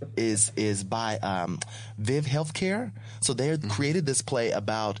of it is by Viv Healthcare. So they created this play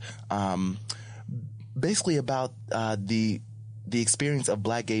about basically about the experience of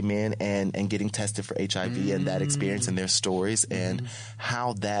black gay men and getting tested for HIV and that experience and their stories and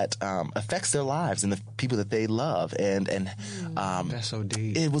how that affects their lives and the people that they love and that's so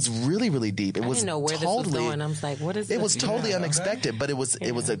deep. It was really, really deep. It I didn't know where this was going. I was like, what is this? It was totally unexpected, but it was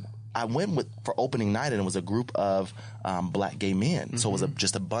I went for opening night, and it was a group of black gay men. So it was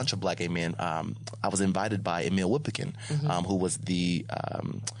just a bunch of black gay men. I was invited by Emil Wippican, who was the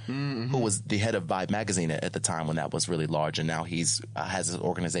head of Vibe magazine at the time when that was really large, and now he's has an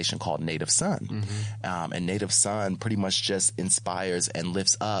organization called Native Son, and Native Son pretty much just inspires and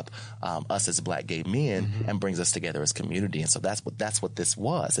lifts up us as black gay men and brings us together as community. And so that's what this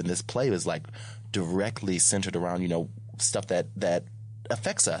was, and this play was like directly centered around stuff that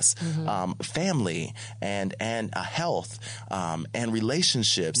affects us, family and health, and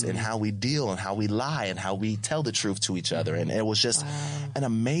relationships and how we deal and how we lie and how we tell the truth to each other. And it was just an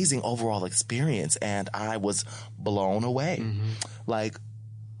amazing overall experience. And I was blown away. Like,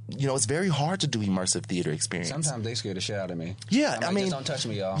 it's very hard to do immersive theater experience. Sometimes they scare the shit out of me. Yeah, I mean, just don't touch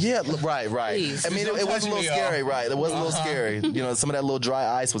me, y'all. Yeah, right. Please. I mean, it was a little scary, right? It was a little scary. Some of that little dry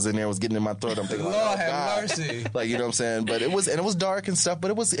ice was in there, was getting in my throat. I'm thinking, Lord have mercy. Like, you know what I'm saying? But it was dark and stuff, but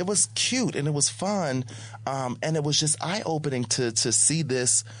it was cute and it was fun, and it was just eye opening to see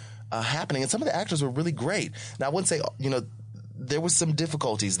this happening. And some of the actors were really great. Now, I wouldn't say there was some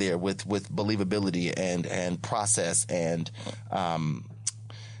difficulties there with believability and process and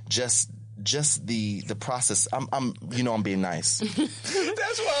just the process. I'm being nice.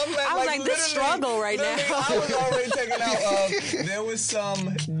 That's why I'm I was like this struggle right now. I was already taken out of. There was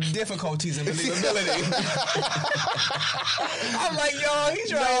some difficulties in believability. I'm like, y'all, he's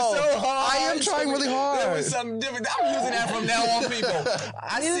trying so hard. I am trying really hard. There was some different. I'm using that from now on, people.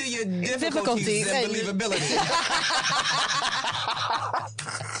 I see your difficulties in believability.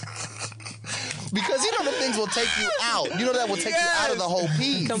 Because the things will take you out. That will take you out of the whole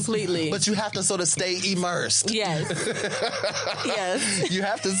piece. Completely. But you have to sort of stay immersed. Yes. Yes. You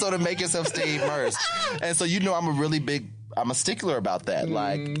have to sort of make yourself stay immersed. And so I'm a really big I'm a stickler about that.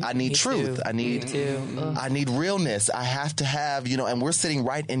 Like, I need truth. Too. I need realness. I have to have, and we're sitting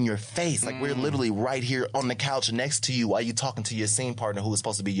right in your face. Like, we're literally right here on the couch next to you while you're talking to your scene partner who is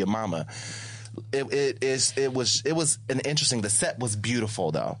supposed to be your mama. It was an interesting. The set was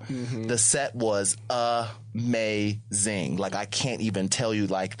beautiful though. The set was amazing. Like, I can't even tell you,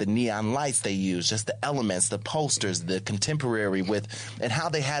 like, the neon lights they used, just the elements, the posters, the contemporary and how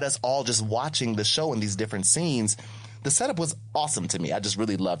they had us all just watching the show in these different scenes. The setup was awesome to me. I just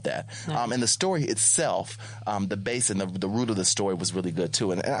really loved that. Nice. And the story itself, the base and the root of the story was really good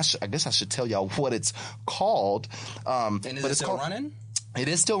too. And I guess I should tell y'all what it's called. And is it still running? It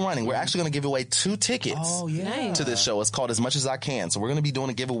is still running. We're actually going to give away 2 tickets to this show. It's called As Much As I Can. So we're going to be doing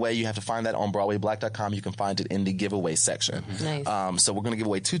a giveaway. You have to find that on BroadwayBlack.com. You can find it in the giveaway section. Nice. So we're going to give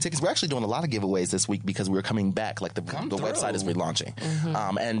away 2 tickets. We're actually doing a lot of giveaways this week because we're coming back. Like, the website is relaunching.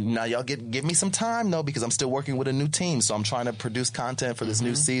 And now y'all give me some time, though, because I'm still working with a new team. So I'm trying to produce content for this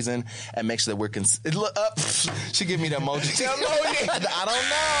new season and make sure that we're look up. She gave me the emoji. I don't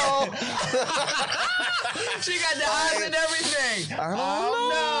know. She got the eyes and everything. Oh,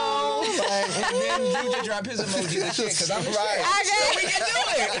 no. And then Juju drop his emoji and shit, because I'm right. So we can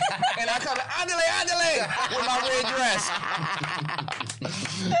do it. And I come, Andale, with my red dress.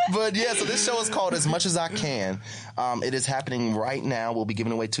 But yeah, so this show is called As Much As I Can. It is happening right now. We'll be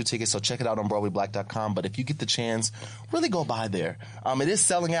giving away 2 tickets, so check it out on BroadwayBlack.com. But if you get the chance, really go by there. It is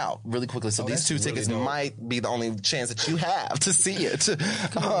selling out really quickly, so these 2 tickets might be the only chance that you have to see it. So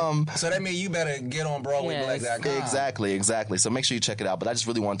that means you better get on BroadwayBlack.com. Exactly. So make sure you check it out. But I just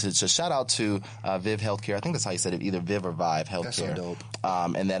really wanted to shout out to Viv Healthcare. I think that's how you said it, either Viv or Vive Healthcare. That's so dope.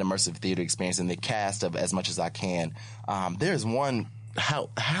 And that immersive theater experience and the cast of As Much As I Can. There's one,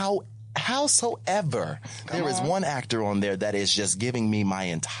 howsoever, there is one actor on there that is just giving me my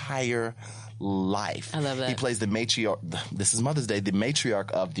entire life. I love that. He plays the matriarch. This is Mother's Day. The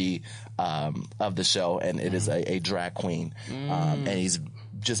matriarch of the show, and it is a drag queen. And he's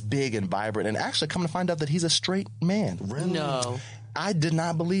just big and vibrant. And actually, come to find out that he's a straight man. Really? No. I did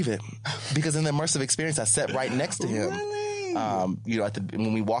not believe it because in the immersive experience, I sat right next to him. Really?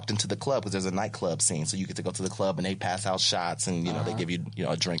 When we walked into the club, because there's a nightclub scene, so you get to go to the club and they pass out shots and they give you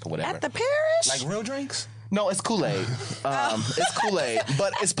a drink or whatever. At the Parish? Like real drinks? No, it's Kool-Aid. It's Kool-Aid,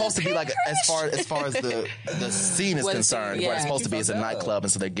 but it's supposed to be like as far as the scene is concerned. What it's supposed to be is a nightclub,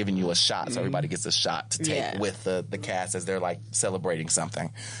 and so they're giving you a shot, so everybody gets a shot to take with the cast as they're like celebrating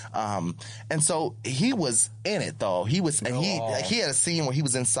something. And so he was in it though. He was, and he had a scene where he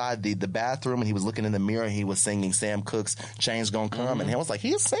was inside the bathroom and he was looking in the mirror and he was singing Sam Cooke's "Change Gonna Come," and he was like,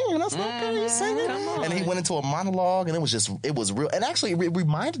 he's singing. That's okay. He's singing. And he went into a monologue, and it was real. And actually, it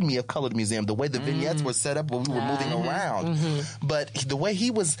reminded me of Colored Museum, the way the vignettes were set up when we were moving around. But the way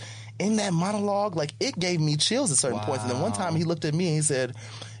he was in that monologue, like, it gave me chills at certain points. And then one time he looked at me and he said,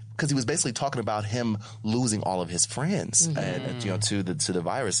 because he was basically talking about him losing all of his friends and to the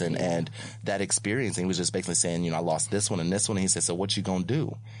virus and that experience. And he was just basically saying, I lost this one and this one. And he said, so what you gonna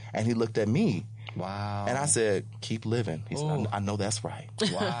do? And he looked at me. Wow. And I said, keep living. He said, I know that's right.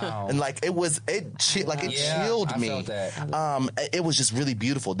 Wow. And like, it chilled me. I felt that. It was just really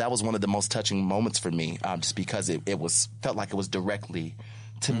beautiful. That was one of the most touching moments for me, just because it felt like it was directly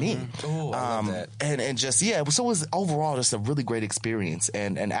to me. Ooh, I love that. And just, so it was overall just a really great experience.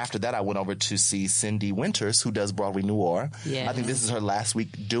 And after that, I went over to see Cindy Winters, who does Broadway Noir. Yeah. I think this is her last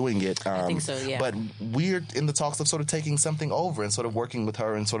week doing it. I think so, yeah. But we're in the talks of sort of taking something over and sort of working with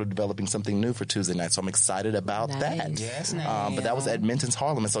her and sort of developing something new for Tuesday night. So I'm excited about that. Yes, but that was at Minton's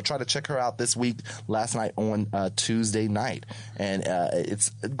Harlem. And so try to check her out this week, last night on Tuesday night. And it's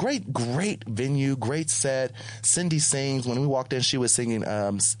a great venue, great set. Cindy sings. When we walked in, she was singing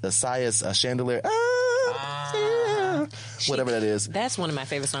Sia's Chandelier. Whatever that is. That's one of my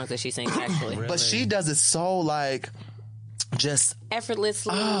favorite songs that she sings, actually. But she does it so, like, just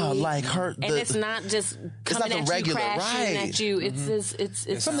effortlessly, like her, and it's not just coming like at regular, you, crashing right. at you.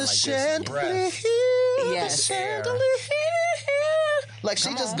 It's from the like chandelier. Yes. The chandelier. Like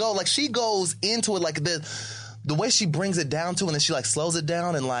she goes into it like the way she brings it down to, and then she like slows it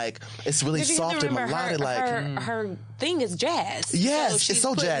down, and like it's really soft and melodic. Her thing is jazz. Yes, so it's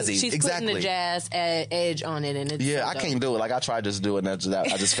so jazzy. She's exactly. putting the jazz edge on it, and it's I can't do it. Like I tried to do it, and I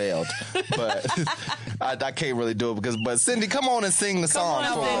just failed. But I can't really do it but Cindy, come on and sing the song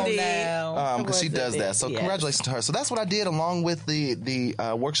for her. Because she does that. So congratulations to her. So that's what I did, along with the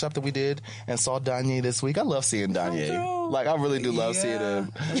workshop that we did and saw Danye this week. I love seeing Danye. Like I really do love seeing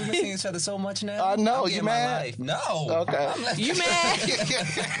him. We've been seeing each other so much now. I know. You mad? No. Okay. You mad? What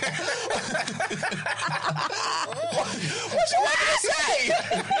you want me to say?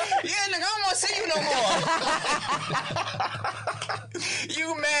 Yeah, nigga, I don't want to see you no more.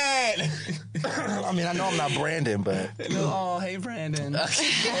 I mean, I know I'm not Brandon, but Oh, hey, Brandon. that's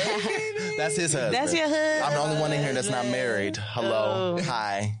his husband. That's your husband. I'm the only one in here that's not married. Hello.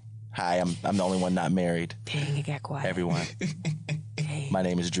 Hi. I'm the only one not married. Dang, it got quiet. Everyone. My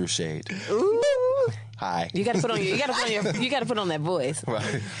name is Drew Shade. Ooh. Hi. You got to put on that voice.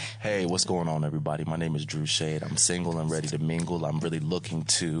 Right. Hey, what's going on, everybody? My name is Drew Shade. I'm single and ready to mingle. I'm really looking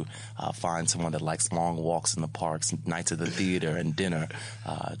to find someone that likes long walks in the parks, nights at the theater, and dinner.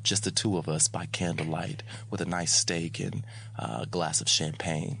 Just the two of us by candlelight with a nice steak and a glass of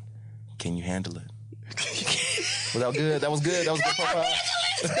champagne. Can you handle it? Was that good? That was good. That was good profile.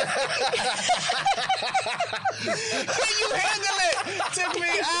 Can you handle it? Took me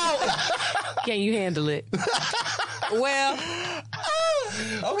out. Can you handle it? Well, okay.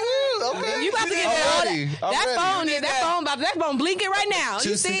 You about to get that phone blinking right now.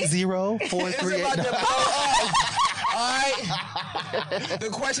 You see? 260-4389. All right. The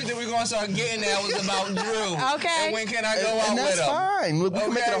question that we're going to start getting at was about Drew. Okay. And when can I go out And with that's him? fine. We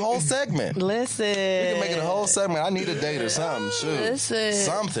can make it a whole segment. Listen. We can make it a whole segment. I need a date or something. Shoot. Listen.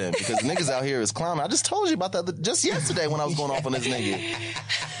 Something. Because niggas out here is clowning. I just told you about that just yesterday when I was going off on this nigga.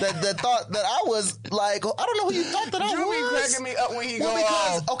 That thought that I was like, I don't know who you thought that I Drew was. be cracking me up when he go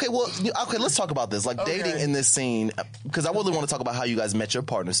off. Okay, let's talk about this. Like dating in this scene, because I really want to talk about how you guys met your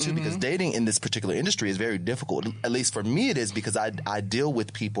partners too, because dating in this particular industry is very difficult. At least for me it is, because I deal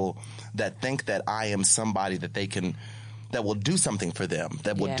with people that think that I am somebody that will do something for them,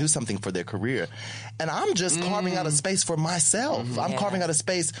 that will do something for their career. And I'm just carving out a space for myself. I'm carving out a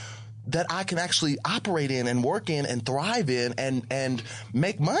space that I can actually operate in and work in and thrive in and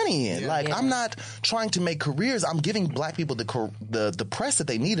make money in. I'm not trying to make careers. I'm giving black people the press that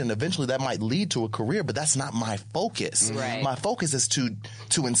they need, and eventually that might lead to a career, but that's not my focus. Right. My focus is to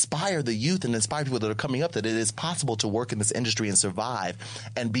inspire the youth and inspire people that are coming up that it is possible to work in this industry and survive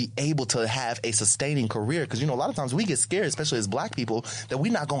and be able to have a sustaining career. Because, a lot of times we get scared, especially as black people, that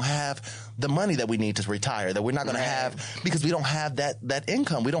we're not going to have the money that we need to retire, that we're not going to have, because we don't have that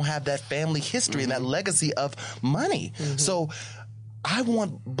income. We don't have that family history and that legacy of money. So I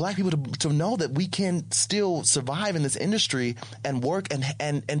want black people to know that we can still survive in this industry and work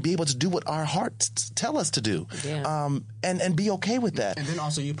and be able to do what our hearts tell us to do. And be okay with that. And then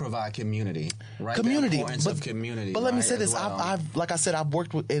also you provide community, right? Community. The importance of community. But let me say this. Well. I've like I said, I've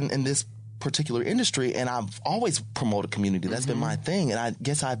worked in this particular industry, and I've always promoted community. That's been my thing, and I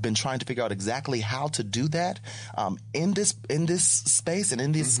guess I've been trying to figure out exactly how to do that in this space and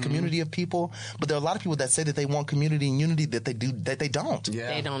in this community of people. But there are a lot of people that say that they want community and unity that they don't.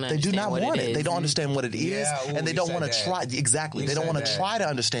 Yeah. They don't. They do not want it. is. They don't understand what it is, and they don't want to try. Exactly. They don't want to try to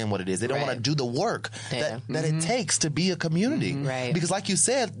understand what it is. They don't want to do the work that it takes to be a community. Right. Because, like you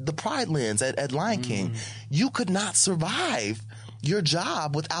said, the Pride Lens at Lion King, you could not survive your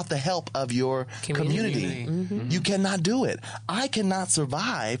job without the help of your community. You cannot do it. I cannot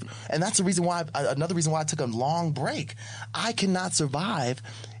survive, and that's the reason why. Another reason why I took a long break. I cannot survive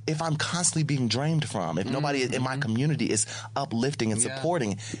if I'm constantly being drained from. If nobody in my community is uplifting and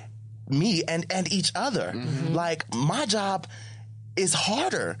supporting me and each other. Like, my job is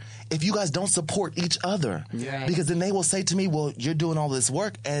harder if you guys don't support each other. Because then they will say to me, well, you're doing all this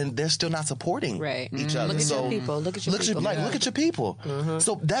work and they're still not supporting each other. Look at your people. Look at your people. Look at your people.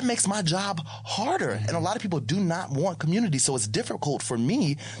 So that makes my job harder. And a lot of people do not want community. So it's difficult for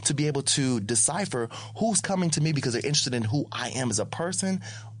me to be able to decipher who's coming to me because they're interested in who I am as a person,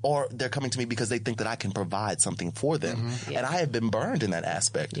 or they're coming to me because they think that I can provide something for them. And I have been burned in that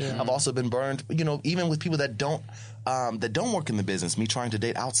aspect. I've also been burned, even with people that don't work in the business, me trying to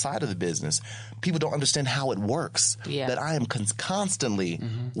date outside of the business. People don't understand how it works. That I am constantly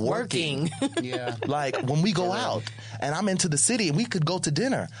working. Like, when we go out and I'm into the city and we could go to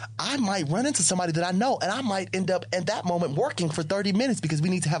dinner, I might run into somebody that I know, and I might end up at that moment working for 30 minutes because we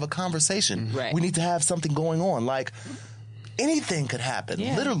need to have a conversation. We need to have something going on. Like, anything could happen.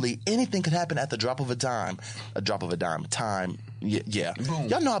 Literally anything could happen at the drop of a dime. Time. Boom.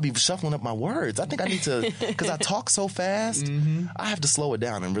 Y'all know I'll be shuffling up my words. I think I need to, because I talk so fast, I have to slow it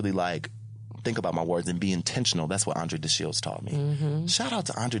down and really think about my words and be intentional. That's what Andre DeShields taught me. Shout out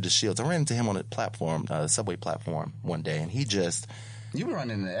to Andre DeShields. I ran into him on a platform, subway platform one day, and he just... You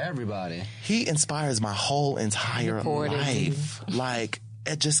run into everybody. He inspires my whole entire life. Like,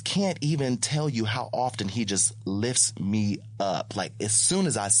 just can't even tell you how often he just lifts me up. Like, as soon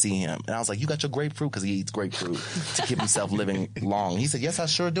as I see him. And I was like, you got your grapefruit? Because he eats grapefruit to keep himself living long. He said, yes, I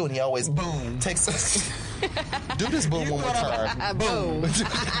sure do. And he always takes us. Do this boom one more time. Boom.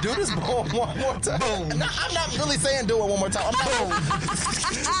 Do this boom one more time. Boom. No, I'm not really saying do it one more time.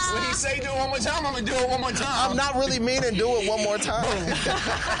 When he say do it one more time, I'm going to do it one more time. I'm not really meaning do it one more time.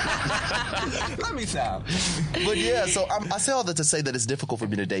 Let me stop. But yeah, so I say all that to say that it's difficult for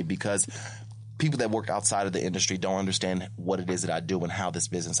me to date because people that work outside of the industry don't understand what it is that I do and how this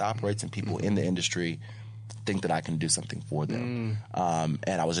business operates, and people in the industry think that I can do something for them.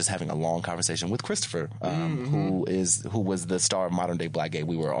 And I was just having a long conversation with Christopher, who was the star of Modern Day Black Gay.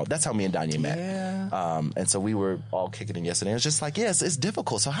 That's how me and Danya met. Yeah. And so we were all kicking it yesterday. It's just like, yes, it's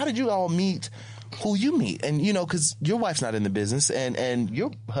difficult. So how did you all meet who you meet? And, you know, because your wife's not in the business and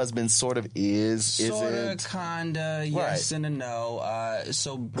your husband sort of is, Sort of, isn't. kinda, yes and a no.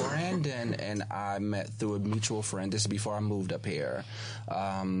 So Brandon and I met through a mutual friend. This is before I moved up here.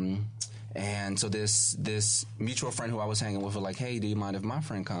 And so this mutual friend who I was hanging with was like, hey, do you mind if my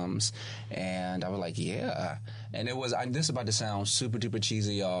friend comes? And I was like, yeah. And it was, this is about to sound super duper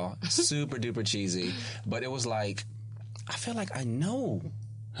cheesy, y'all. Super duper cheesy. But it was like, I feel like I know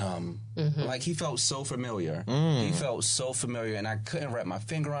him. Like, he felt so familiar. He felt so familiar, and I couldn't wrap my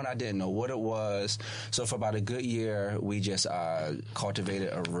finger on it. I didn't know what it was. So for about a good year, we just cultivated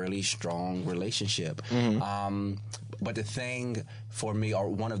a really strong relationship. But the thing for me, or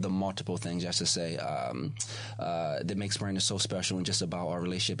one of the multiple things, just to say, that makes Brandon so special and just about our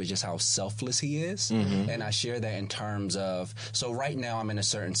relationship is just how selfless he is. And I share that in terms of, so right now I'm in a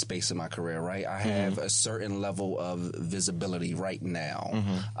certain space in my career, right? I have a certain level of visibility right now.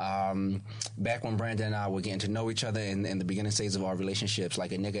 Back when Brandon and I were getting to know each other in the beginning stages of our relationships,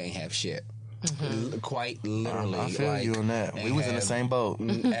 like, a nigga ain't have shit. Quite literally. I feel you on that. We was in the same boat.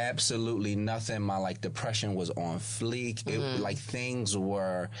 Absolutely nothing. My depression was on fleek. It, things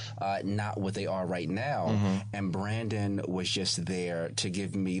were not what they are right now. And Brandon was just there to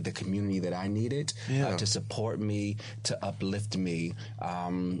give me the community that I needed, to support me, to uplift me.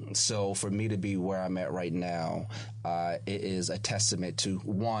 So for me to be where I'm at right now, it is a testament to,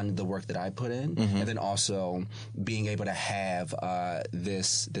 one, the work that I put in, and then also being able to have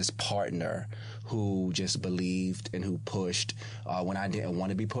this partner who just believed and who pushed when I didn't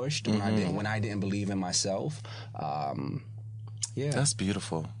want to be pushed, when I didn't believe in myself. That's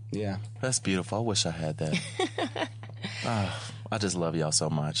beautiful. Yeah, that's beautiful. I wish I had that. I just love y'all so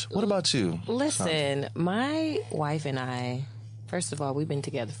much. What about you? Listen, my wife and I, first of all, we've been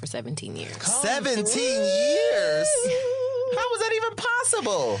together for 17 years. 17 years? How was that even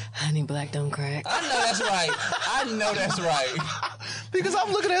possible? Honey, black don't crack. I know that's right. I know that's right. Because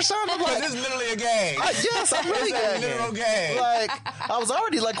I'm looking at Sean, I'm like, it's literally a game. Yes, I'm really it's a literal game. Like, I was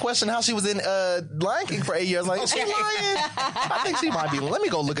already questioning how she was in Lion King for 8 years. Like, is she lying? I think she might be. Let me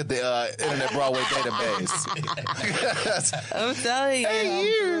go look at the Internet Broadway database. I'm telling you. 8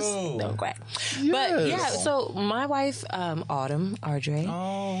 years. Don't crack. Yes. But yeah, so my wife, Autumn Ardre.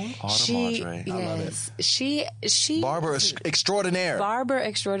 Autumn Ardre. Yes, I love it. She Barber extraordinaire. Barber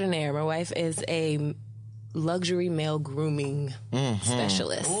extraordinaire. My wife is a luxury male grooming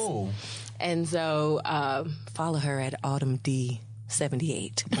specialist. Ooh. And so follow her at Autumn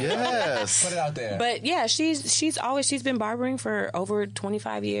D78. Yes. Put it out there. But yeah, she's been barbering for over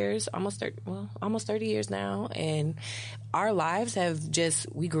 25 years, almost 30 years now, and our lives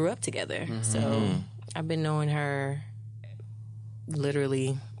we grew up together. So I've been knowing her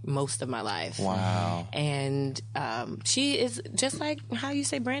literally most of my life. Wow. And she is just like how you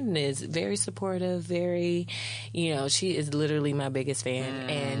say Brandon is, very supportive, very, she is literally my biggest fan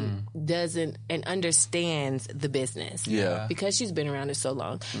and understands the business. Yeah. Because she's been around it so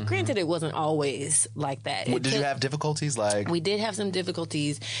long. Granted, it wasn't always like that. Did you have difficulties? We did have some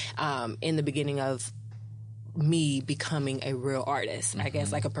difficulties in the beginning of me becoming a real artist, I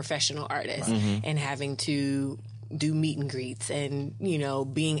guess, like a professional artist, and having to do meet and greets and,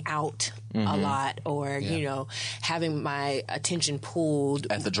 being out a lot or, having my attention pulled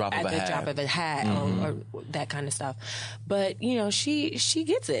at the drop of a hat or that kind of stuff. But, she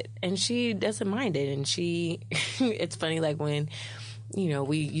gets it and she doesn't mind it. And it's funny, like when,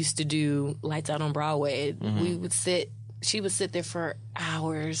 we used to do Lights Out on Broadway, she would sit there for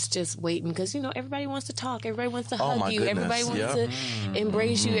hours just waiting because, everybody wants to talk. Everybody wants to hug you. Goodness. Everybody wants to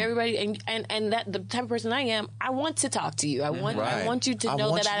embrace you. Everybody, and that the type of person I am, I want to talk to you. I want you to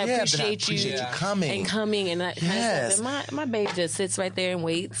know that I appreciate you coming. And that kind of stuff. And my babe just sits right there and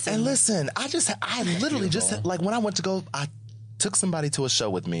waits. And listen, I literally just, like when I went to go, I took somebody to a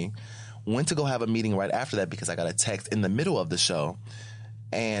show with me, went to go have a meeting right after that because I got a text in the middle of the show.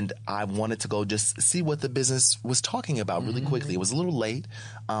 And I wanted to go just see what the business was talking about really quickly. It was a little late,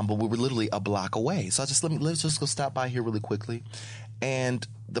 but we were literally a block away. So I just, let's just go stop by here really quickly. And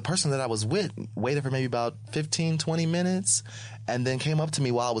the person that I was with waited for maybe about 15, 20 minutes and then came up to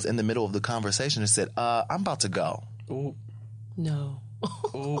me while I was in the middle of the conversation and said, I'm about to go. Ooh. No.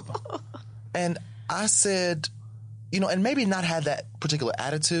 Ooh. And I said, and maybe not have that particular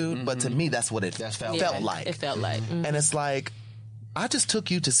attitude, but to me, that's what it felt like. It felt like. Mm-hmm. And it's like, I just took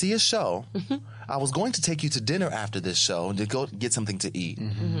you to see a show. I was going to take you to dinner after this show and to go get something to eat.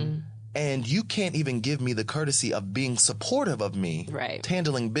 And you can't even give me the courtesy of being supportive of me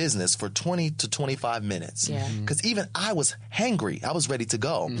handling business for 20 to 25 minutes. Because even I was hangry. I was ready to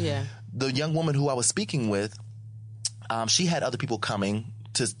go. The young woman who I was speaking with, she had other people coming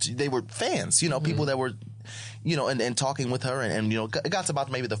they were fans, people that were, and talking with her and it got to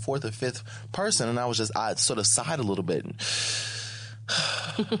about maybe the fourth or fifth person. And I sort of sighed a little bit.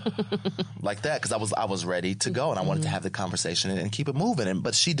 Like that, because I was ready to go and I wanted to have the conversation and keep it moving.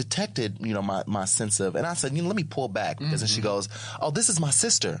 But she detected, my sense of, and I said, let me pull back because then she goes, oh, this is my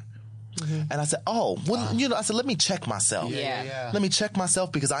sister. And I said, oh, well, I said, let me check myself. Let me check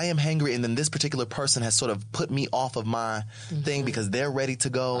myself because I am hangry. And then this particular person has sort of put me off of my thing because they're ready to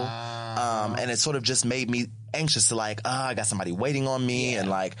go. And it sort of just made me anxious to I got somebody waiting on me.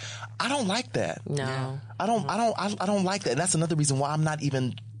 And I don't like that. No. I don't like that. And that's another reason why I'm not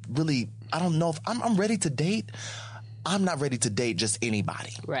even really, I don't know if I'm ready to date. I'm not ready to date just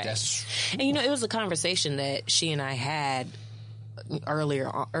anybody. Right. And it was a conversation that she and I had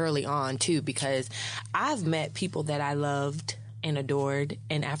early on too, because I've met people that I loved and adored,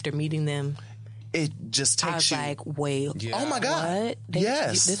 and after meeting them, it just takes I was like, wait, oh my God, what?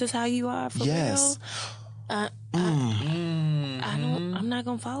 Yes, this is how you are for real? I'm not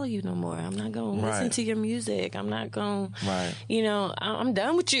gonna follow you no more. I'm not gonna listen to your music. I'm not gonna, I'm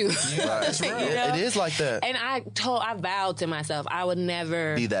done with you. Yeah, that's right. It is like that. And I vowed to myself I would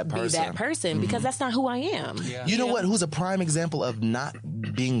never be that person because that's not who I am. Yeah. You know what? Who's a prime example of not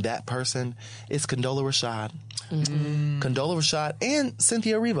being that person? It's Condola Rashad. Condola Rashad and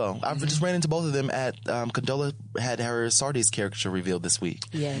Cynthia Erivo. I just ran into both of them at Condola had her Sardis caricature revealed this week.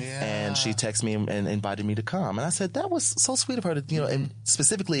 Yes. Yeah. And she texted me and invited me to come. And I said, that was so sweet of her to, and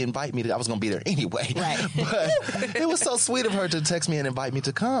specifically invite me to, I was going to be there anyway. Right. But it was so sweet of her to text me and invite me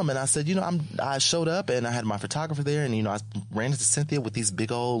to come. And I said, I showed up and I had my photographer there and, I ran into Cynthia with these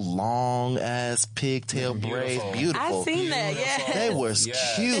big old long ass pigtail braids. Beautiful. I've seen that, yeah. They were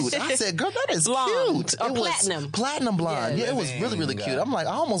cute. I said, girl, that is cute. Or it platinum. Was platinum blonde. Yeah, it was really, really cute. I'm like,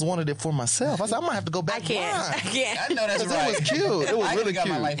 I almost wanted it for myself. I said, I'm going to have to go back blonde. I can't. I know that's right. It was cute. It was really got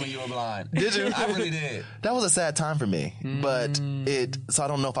cute. my life when you were blonde. Did you? I really did. That was a sad time for me, but so I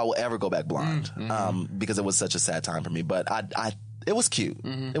don't know if I will ever go back blonde, because it was such a sad time for me, but it was cute.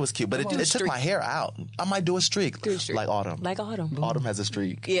 It was cute, but it took my hair out. I might do a streak. Like Autumn. Like Autumn. Autumn has a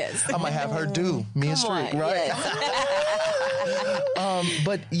streak. Yes. I might have her do me a streak, right? Yes.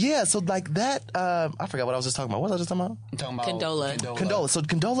 But yeah, so like that, I forgot what I was just talking about. What was I just talking about? Condola. So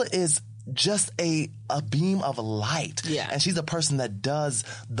Condola is just a beam of light. Yeah. And she's a person that does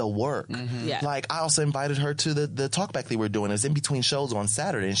the work. Yeah. Like, I also invited her to the talkback that we were doing. It was in between shows on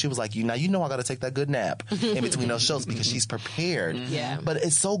Saturday. And she was like, I got to take that good nap in between those shows because she's prepared. Yeah. But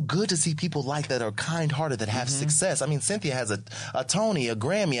it's so good to see people like that are kind-hearted, that have success. I mean, Cynthia has a Tony, a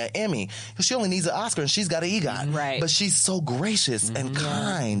Grammy, an Emmy. She only needs an Oscar and she's got an EGOT. Right. But she's so gracious and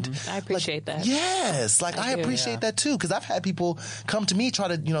kind. I appreciate that. Yes. Like, I appreciate that too. Because I've had people come to me,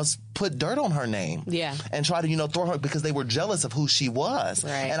 try to, put dirt on her name. Yeah. And try to, throw her because they were jealous of who she was.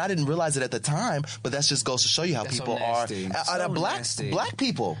 Right. And I didn't realize it at the time, but that just goes to show you how people are. Black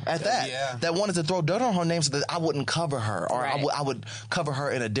people at that. Yeah. That wanted to throw dirt on her name so that I wouldn't cover her or Right. I would cover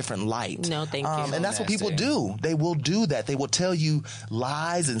her in a different light. No, thank you. And that's what people do. They will do that. They will tell you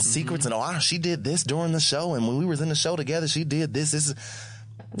lies and secrets and, she did this during the show. And when we was in the show together, she did this. This is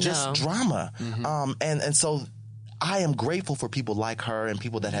just drama. And so I am grateful for people like her and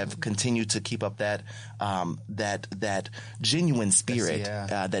people that have continued to keep up that genuine spirit,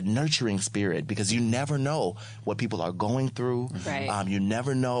 that nurturing spirit, because you never know what people are going through. Right. You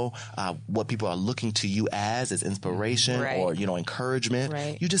never know what people are looking to you as inspiration or encouragement.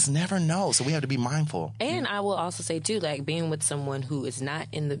 Right. You just never know, so we have to be mindful. And I will also say too, like being with someone who is not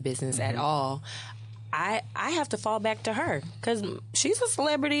in the business at all, I have to fall back to her because she's a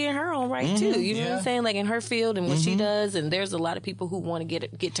celebrity in her own right too. You know what I'm saying? Like in her field and what she does, and there's a lot of people who want to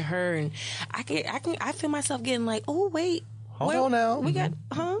get to her, and I feel myself getting like, oh wait, Hold on now. We got,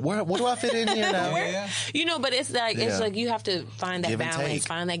 Where do I fit in here now? But it's like you have to find that Give and balance, take.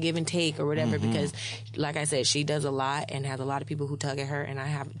 find that give and take or whatever, because like I said, she does a lot and has a lot of people who tug at her, and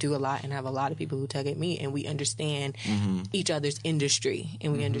I do a lot and have a lot of people who tug at me, and we understand each other's industry,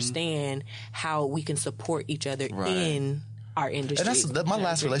 and we understand how we can support each other in our industry. And that's my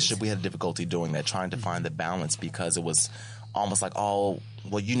last relationship. We had difficulty doing that, trying to find the balance, because it was almost like,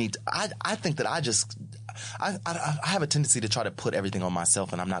 you need. I think that I have a tendency to try to put everything on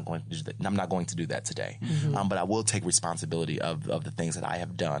myself, and I'm not going to do that. I'm not going to do that today. But I will take responsibility of the things that I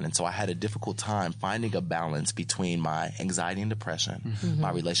have done. And so I had a difficult time finding a balance between my anxiety and depression,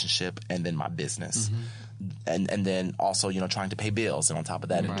 my relationship, and then my business. And then also, trying to pay bills, and on top of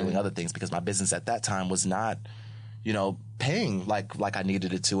that, and doing other things, because my business at that time was not, paying like I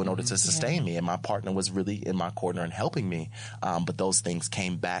needed it to in order to sustain me. And my partner was really in my corner and helping me. But those things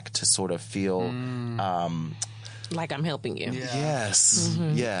came back to sort of feel like I'm helping you. Yes.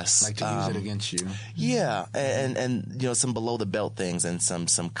 Yes. Like to use it against you. Yeah. And some below the belt things and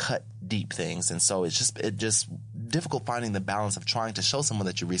some cut deep things. And so it just difficult finding the balance of trying to show someone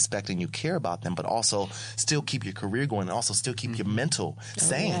that you respect and you care about them, but also still keep your career going and also still keep your mental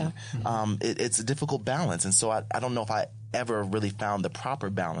sane. It's a difficult balance. And so I don't know if I ever really found the proper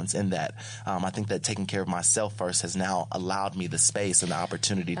balance in that. I think that taking care of myself first has now allowed me the space and the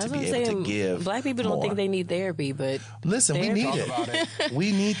opportunity to be able to give. Black people don't think they need therapy, but listen, we need it.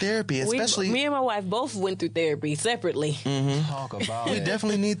 We need therapy, especially. Me and my wife both went through therapy separately. Talk about it. We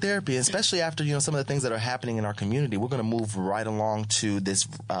definitely need therapy, especially after some of the things that are happening in our community. We're going to move right along to this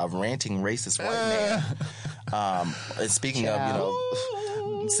ranting racist white man. Speaking of,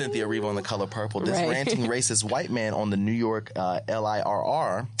 Cynthia Erivo in The Color Purple, this ranting racist white man on the New York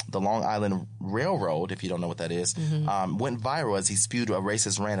LIRR, the Long Island Railroad, if you don't know what that is, went viral as he spewed a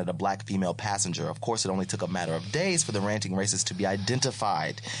racist rant at a black female passenger. Of course, it only took a matter of days for the ranting racist to be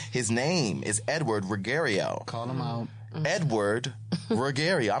identified. His name is Edward Ruggiero. Call him out. Edward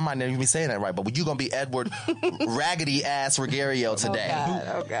Ruggiero. I might not even be saying that right, but you're going to be Edward Raggedy Ass Ruggiero today.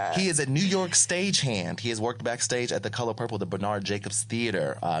 Oh, God. He is a New York stagehand. He has worked backstage at The Color Purple, the Bernard Jacobs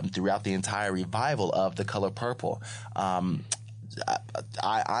Theater, throughout the entire revival of The Color Purple. I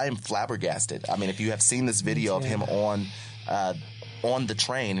am flabbergasted. I mean, if you have seen this video of him on the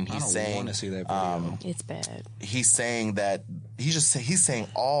train, and he's saying, I want to see that video. It's bad. He's saying that he's saying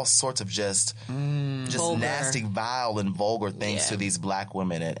all sorts of just nasty, vile, and vulgar things to these black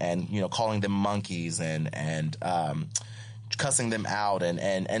women, and calling them monkeys and cussing them out,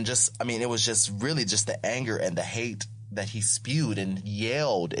 and just, I mean, it was just really just the anger and the hate that he spewed and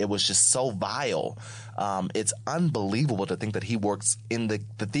yelled. It was just so vile. It's unbelievable to think that he works in the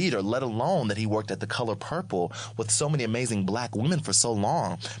theater, let alone that he worked at The Color Purple with so many amazing black women for so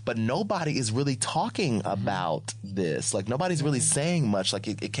long. But nobody is really talking about this. Like, nobody's really saying much. Like,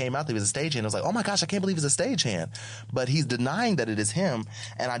 it came out that he was a stagehand. I was like, oh my gosh, I can't believe he's a stagehand. But he's denying that it is him.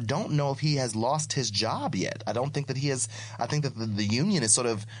 And I don't know if he has lost his job yet. I don't think that he has. I think that the union is sort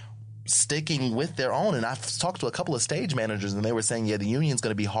of sticking with their own. And I've talked to a couple of stage managers, and they were saying, the union's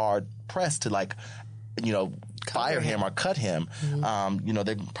going to be hard pressed to fire him or cut him.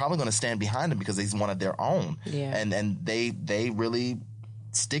 They're probably going to stand behind him because he's one of their own. Yeah. And they really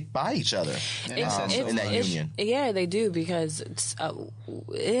stick by each other in that union. Yeah, they do, because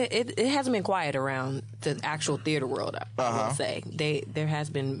it hasn't been quiet around the actual theater world, I will say. There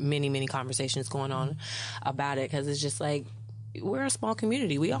has been many conversations going on about it, because it's just like, we're a small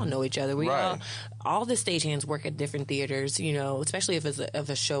community. We all know each other. All the stagehands work at different theaters, especially if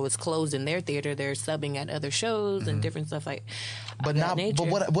a show is closed in their theater, they're subbing at other shows and different stuff like that.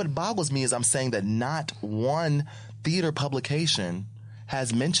 But what boggles me is I'm saying that not one theater publication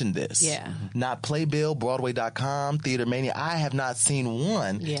has mentioned this. Yeah. Not Playbill, Broadway.com, Theater Mania. I have not seen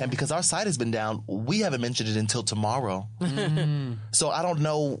one. Yeah. And because our site has been down, we haven't mentioned it until tomorrow. So I don't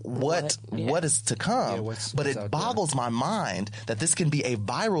know what is to come. Yeah, but it boggles my mind that this can be a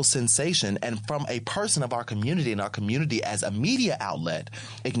viral sensation, and from a person of our community, and our community as a media outlet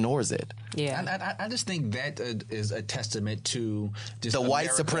ignores it. Yeah. I just think that is a testament to just the America,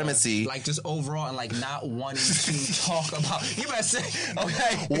 white supremacy. Like, just overall, and like not wanting to talk about. You better say,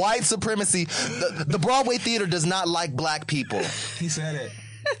 okay. White supremacy. The Broadway theater does not like black people. He said it.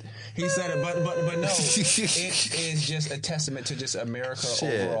 He said it, but no, it is just a testament to just America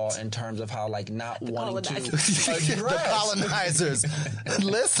overall in terms of how, like, not wanting to address the colonizers.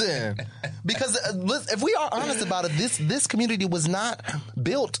 Listen, because if we are honest about it, this community was not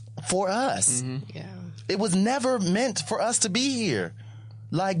built for us. Yeah, it was never meant for us to be here.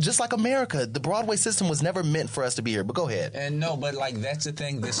 Like, just like America, the Broadway system was never meant for us to be here. But go ahead. And no, but like that's the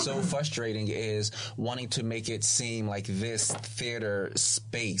thing that's so frustrating is wanting to make it seem like this theater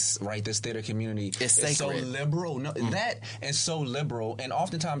space, right? This theater community is so liberal. No, that is so liberal, and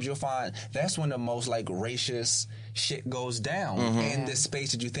oftentimes you'll find that's when the most like racist shit goes down in this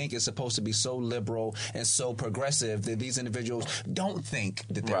space that you think is supposed to be so liberal and so progressive that these individuals don't think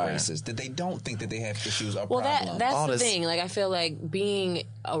that they're racist, that they don't think that they have issues or problems. That's the thing. Like, I feel like being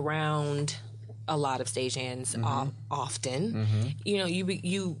around a lot of stagehands often, you know,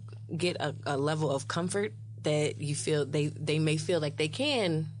 you get a level of comfort that you feel they may feel like they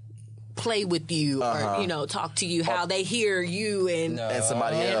can play with you or, you know, talk to you how they hear you and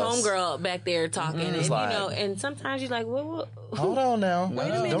somebody else. Homegirl back there talking. And, like, you know, and sometimes you're like, well, hold on now. Wait a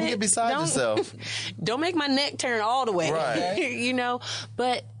minute. Don't get beside yourself. Don't make my neck turn all the way. Right. You know?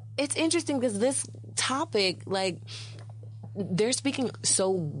 But it's interesting because this topic, like, they're speaking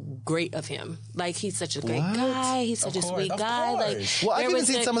so great of him. Like, he's such a great guy. He's such a sweet guy. Like, well, I've even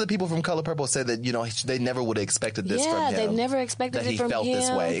seen some of the people from Color Purple say that, you know, they never would have expected this from him. Yeah, they never expected it from him. That he felt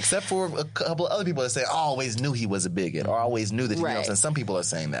this way. Except for a couple of other people that say, I always knew he was a bigot, or I always knew that he, you know what I'm saying? Some people are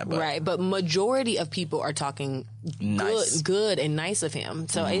saying that. But. Right, but majority of people are talking good and nice of him.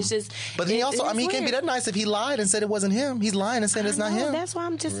 So it's just... But he also, I mean, he can't be that nice if he lied and said it wasn't him. He's lying and saying it's not him. That's why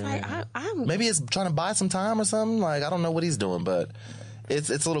I'm just like, I'm... Maybe it's trying to buy some time or something. Like, I don't know what he's doing, but... It's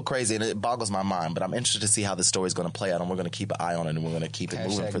a little crazy, and it boggles my mind, but I'm interested to see how this story is going to play out, and we're going to keep an eye on it, and we're going to keep it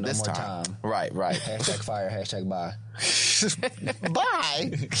moving for this time. Right. Hashtag fire, hashtag buy.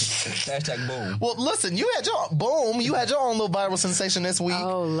 Bye. Hashtag boom. Well, listen, you had your own little viral sensation this week.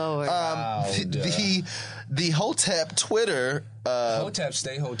 Oh, Lord. The Hotep Twitter... Hotep,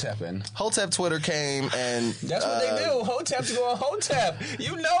 stay Hotepin'. Hotep Twitter came and... That's what they do. Hotep's going Hotep.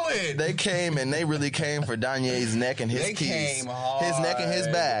 You know it. They came and they really came for Danye's neck and his keys. They came hard. His neck and his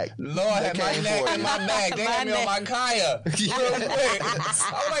bag. Lord, had my neck and my bag. They had me on my Kaya. Real quick. I was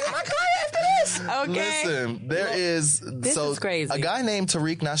like, my Kaya after this? Okay. Listen, there is... This is crazy. A guy named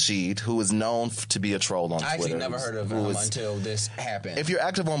Tariq Nasheed, who is known to be a troll on Twitter. I actually never heard of him until this happened. If you're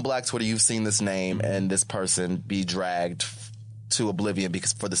active on Black Twitter, you've seen this name and this person be dragged to oblivion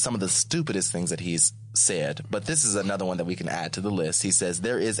because for some of the stupidest things that he's said. But this is another one that we can add to the list. He says,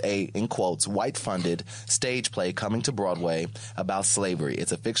 there is a, in quotes, white-funded stage play coming to Broadway about slavery.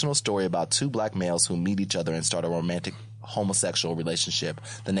 It's a fictional story about two black males who meet each other and start a romantic homosexual relationship.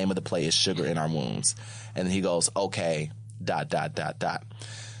 The name of the play is Sugar in Our Wounds. And then he goes, okay, ...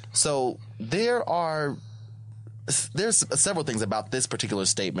 So there's several things about this particular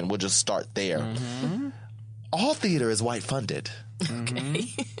statement. We'll just start there. Mm-hmm. All theater is white-funded. Okay.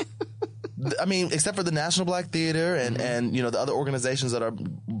 I mean, except for the National Black Theater and you know, the other organizations that are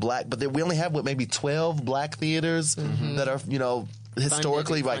black, but we only have, maybe 12 black theaters that are, you know,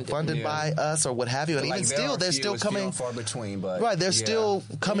 historically funded by us or what have you. And like, even still, they're still coming... far between, but... Right, they're still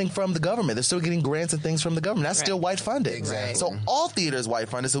coming from the government. They're still getting grants and things from the government. That's still white-funded. Exactly. So all theater is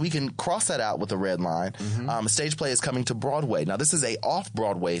white-funded, so we can cross that out with a red line. Stage play is coming to Broadway. Now, this is a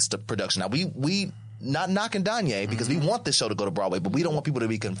off-Broadway production. Now, we not knocking Danye because we want this show to go to Broadway, but we don't want people to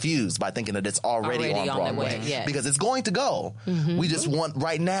be confused by thinking that it's already on Broadway. Because it's going to go. We just want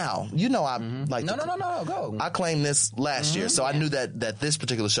right now. You know, I like no, go. I claimed this last year, so I knew that this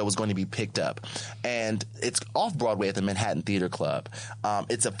particular show was going to be picked up, and it's off Broadway at the Manhattan Theater Club.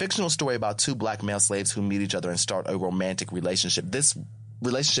 It's a fictional story about two black male slaves who meet each other and start a romantic relationship. This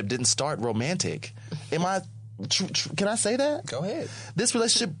relationship didn't start romantic. Am I? Can I say that? Go ahead. This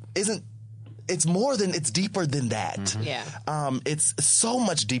relationship isn't. It's deeper than that. Yeah. It's so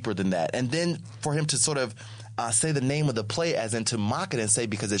much deeper than that. And then for him to sort of say the name of the play as in to mock it and say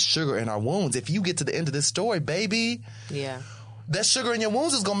because it's sugar in our wounds. If you get to the end of this story, baby. Yeah. That sugar in your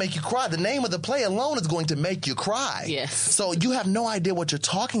wounds is going to make you cry. The name of the play alone is going to make you cry. Yes. So you have no idea what you're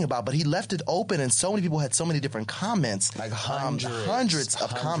talking about, but he left it open and so many people had so many different comments. Like hundreds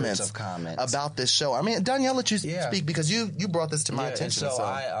of comments about this show. I mean, Danielle, let you speak because you brought this to my attention.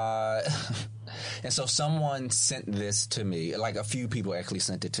 And so someone sent this to me. Like a few people actually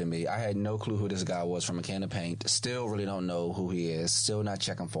sent it to me. I had no clue who this guy was from a can of paint. Still really don't know who he is. Still not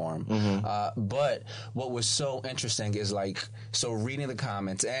checking for him. But what was so interesting is so reading the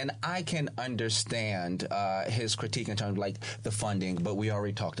comments, and I can understand his critique in terms of the funding, but we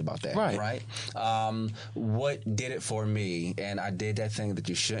already talked about that. Right? What did it for me, and I did that thing that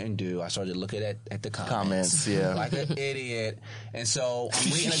you shouldn't do. I started looking at the comments. Yeah. Like an idiot. And so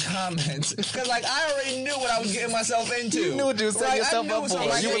I'm reading the comments. Because, I already knew what I was getting myself into. You knew what you were setting yourself up for.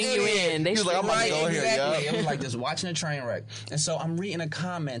 They bring you in. He was like, I'm about to go here, exactly. It was like just watching a train wreck. And so I'm reading the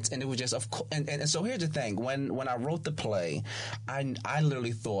comments, and it was just, of course. And so here's the thing: when I wrote the play, I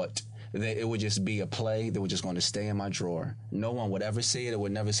literally thought that it would just be a play that was just going to stay in my drawer. No one would ever see it. It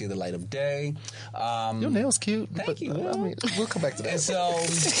would never see the light of day. Your nail's cute. Thank you. I mean, we'll come back to that. And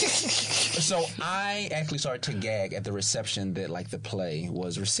so I actually started to gag at the reception that like the play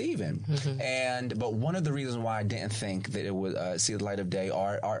was receiving. Mm-hmm. But one of the reasons why I didn't think that it would see the light of day,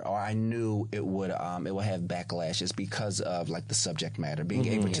 or I knew it would have backlash, is because of like the subject matter, being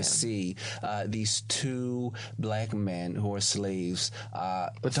able to see these two black men who are slaves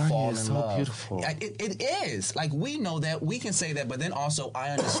fall in love. Beautiful. It is. Like, we know that, we can say that, but then also I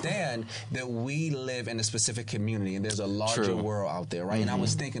understand that we live in a specific community and there's a larger world out there, right? And I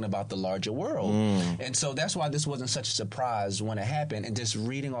was thinking about the larger world. And so that's why this wasn't such a surprise when it happened. And just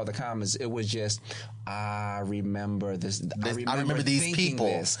reading all the comments, it was just, I remember this. I remember these people.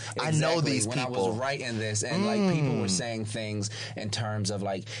 This. Exactly. I know these when people. I was writing this, and like people were saying things in terms of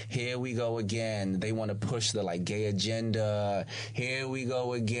like, here we go again. They want to push the like gay agenda. Here we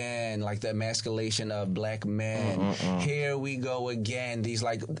go again. Like the emasculation of black men. Here we go again. These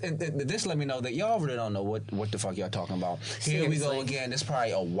like this let me know that y'all really don't know what the fuck y'all talking about. Here we go again. There's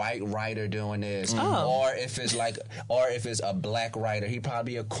probably a white writer doing this, or if it's a black writer, he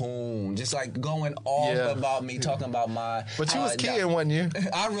probably a coon. Just like going off about me, talking about my. But you was keying, wasn't you?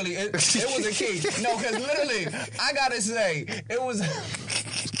 I really it was a key. No, because literally I gotta say it was.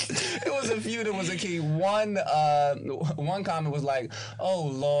 It was a few that was a key. One comment was like, "Oh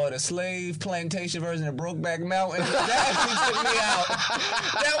Lord, a slave plantation version of Brokeback Mountain." That actually took me out.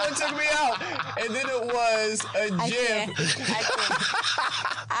 That one took me out. And then it was a GIF.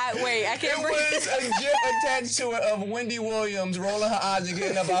 I can't breathe. It was a GIF attached to it of Wendy Williams rolling her eyes and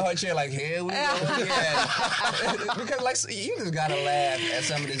getting up out her chair like, here we go again. Because like you just gotta laugh at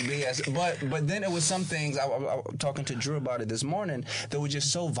some of this BS. But then it was some things. I was talking to Drew about it this morning that were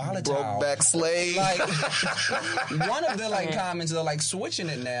just so volatile. Brokeback slave. Like one of the like comments that like switching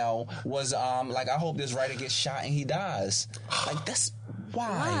it now was like, I hope this writer gets shot and he dies. Like that's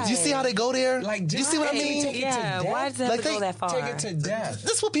why. Do you see how they go there? Like, do you see what I mean? Take it to death? Why does it have to go that far? Take it to death.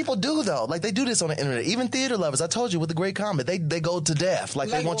 That's what people do, though. Like, they do this on the internet. Even theater lovers, I told you, with the great comment, they go to death. Like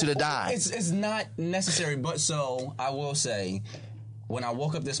they want you to die. It's not necessary, but so, I will say, when I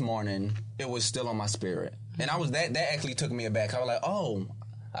woke up this morning, it was still on my spirit. And I was that actually took me aback. I was like, oh,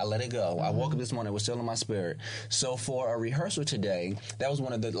 I let it go. I woke up this morning, it was still in my spirit. So for a rehearsal today, that was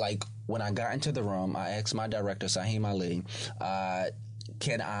one of the, like, when I got into the room, I asked my director, Saheem Ali,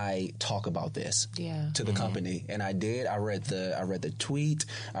 can I talk about this to the company? And I did. I read the tweet.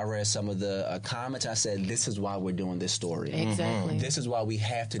 I read some of the comments. I said, this is why we're doing this story. Exactly. This is why we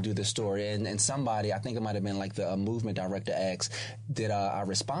have to do this story. And somebody, I think it might have been like the movement director asked, did I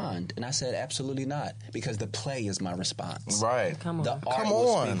respond? And I said, absolutely not, because the play is my response. Right. Come on. The art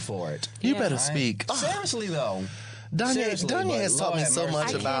will speak for it. You better speak. Seriously, though. Danya has taught me so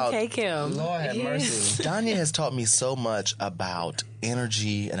much about. I can't take him. Lord have mercy. Danya has taught me so much about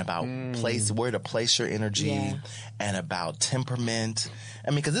energy and about where to place your energy and about temperament.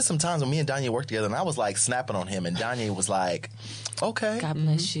 I mean, because there's some times when me and Danya worked together and I was like snapping on him and Danya was like, okay. God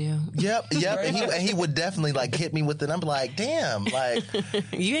bless you. Yep. And he would definitely like hit me with it. I'm like, damn, like.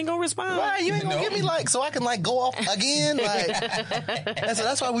 You ain't gonna respond. Right, you ain't gonna give me like, so I can like go off again. Like, and so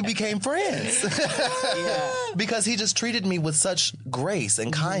that's why we became friends. Because he just treated me with such grace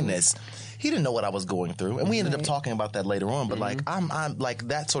and kindness. He didn't know what I was going through, and we ended up talking about that later on. But like, I'm like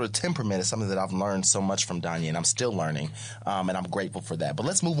that sort of temperament is something that I've learned so much from Danya, and I'm still learning, and I'm grateful for that. But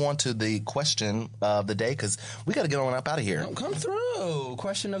let's move on to the question of the day because we got to get on up out of here. Come through.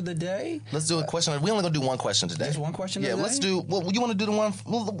 Question of the day. Let's do a question. We only gonna do one question today. Just one question. Yeah, let's do. Well, you want to do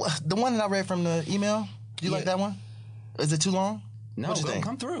the one that I read from the email? Do you like that one? Is it too long? No,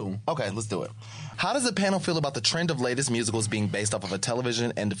 come through. Okay, let's do it. How does the panel feel about the trend of latest musicals being based off of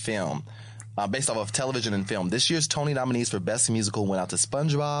television and film? This year's Tony nominees for Best Musical went out to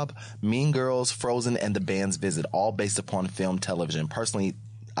SpongeBob, Mean Girls, Frozen, and The Band's Visit, all based upon film television.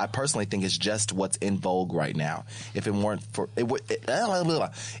 I personally think it's just what's in vogue right now. If it weren't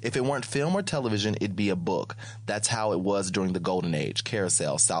film or television, it'd be a book. That's how it was during the Golden Age.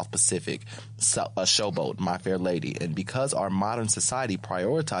 Carousel, South Pacific, Showboat, My Fair Lady. And because our modern society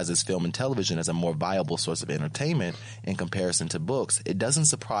prioritizes film and television as a more viable source of entertainment in comparison to books, it doesn't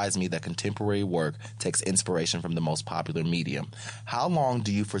surprise me that contemporary work takes inspiration from the most popular medium. How long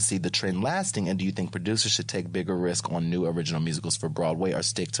do you foresee the trend lasting, and do you think producers should take bigger risk on new original musicals for Broadway or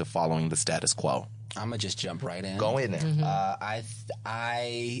stick to following the status quo? I'm gonna just jump right in. Go in there.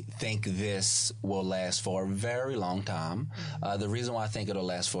 I think this will last for a very long time. The reason why I think it'll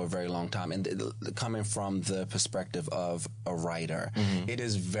last for a very long time, and coming from the perspective of a writer, it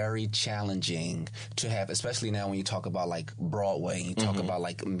is very challenging to have, especially now when you talk about like Broadway, you talk about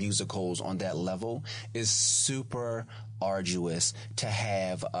like musicals on that level, is super arduous to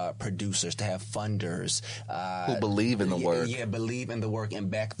have producers, to have funders who believe in the work. Yeah, believe in the work and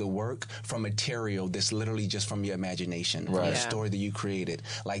back the work from material that's literally just from your imagination, from the story that you created.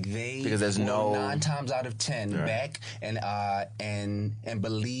 Like because there's no 9 times out of 10 back and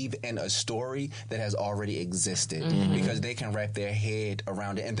believe in a story that has already existed because they can wrap their head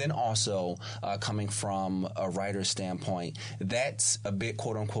around it. And then also coming from a writer's standpoint, that's a bit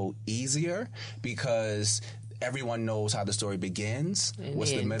quote unquote easier because everyone knows how the story begins,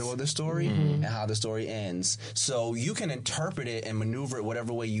 what's the middle of the story, and how the story ends. So you can interpret it and maneuver it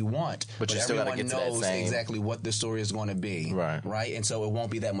whatever way you want, but you still everyone gotta get knows to that same... exactly what the story is going to be. Right. And so it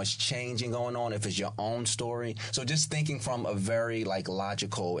won't be that much changing going on if it's your own story. So just thinking from a very like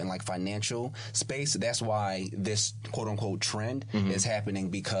logical and like financial space, that's why this quote unquote trend is happening,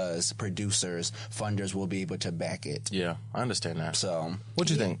 because producers, funders will be able to back it. Yeah, I understand that. So what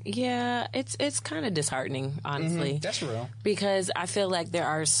do you think? Yeah, it's kind of disheartening, honestly. That's real. Because I feel like there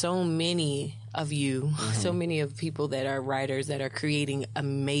are so many of you, so many of people that are writers that are creating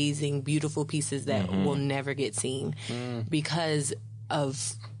amazing, beautiful pieces that will never get seen because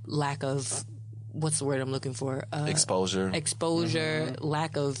of lack of, what's the word I'm looking for? Exposure,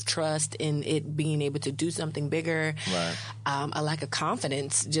 lack of trust in it being able to do something bigger, a lack of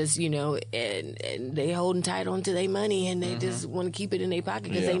confidence, just, and they holding tight onto their money and they just want to keep it in their pocket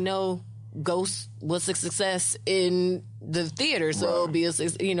because they know Ghost was a success in the theater, so it'll be it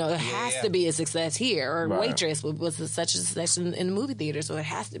has to be a success here. Or Waitress was such a success in the movie theater, so it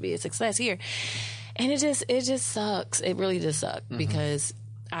has to be a success here. And it just sucks. It really just sucks because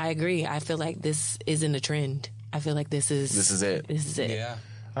I agree. I feel like this isn't a trend. I feel like this is it. This is it. Yeah.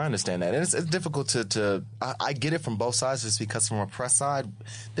 I understand that. And it's difficult to I get it from both sides, just because from a press side,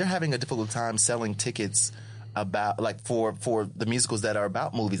 they're having a difficult time selling tickets about like for the musicals that are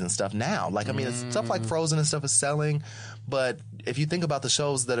about movies and stuff now. Like, I mean, it's stuff like Frozen and stuff is selling, but if you think about the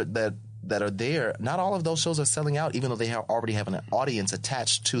shows that are there, not all of those shows are selling out, even though they already have an audience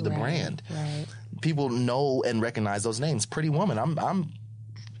attached to the brand. Right. People know and recognize those names. Pretty Woman, I'm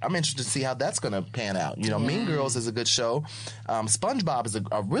interested to see how that's going to pan out. Mean Girls is a good show. SpongeBob is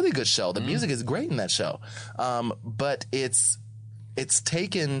a really good show. The music is great in that show. But it's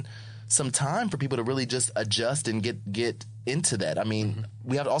taken some time for people to really just adjust and get into that. I mean,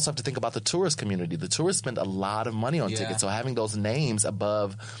 we also have to think about the tourist community. The tourists spend a lot of money on tickets, so having those names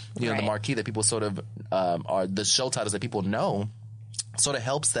above, the marquee that people sort of are the show titles that people know, sort of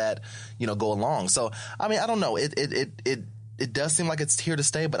helps that go along. So I mean, I don't know. It does seem like it's here to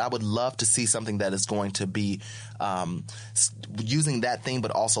stay, but I would love to see something that is going to be using that thing, but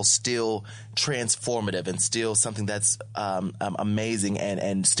also still transformative and still something that's amazing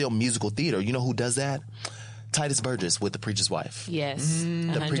and still musical theater. You know who does that? Titus Burgess with The Preacher's Wife. Yes.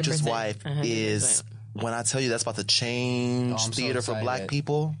 The Preacher's Wife 100%. Is... When I tell you that's about to change theater for black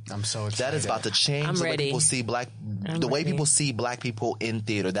people, I'm so excited. That is about to change the way people see people see black people in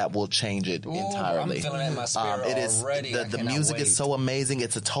theater. That will change it entirely. I'm feeling it in my spirit already. The music is so amazing.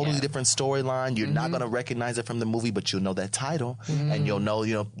 It's a totally different storyline. You're not going to recognize it from the movie, but you'll know that title and you'll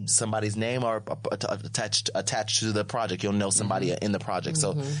know somebody's name or attached to the project. You'll know somebody in the project.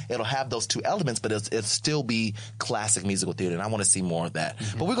 So it'll have those two elements, but it'll still be classic musical theater. And I want to see more of that.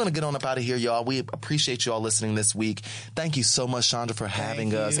 But we're going to get on up out of here, y'all. We appreciate you all listening this week. Thank you so much, Chandra, for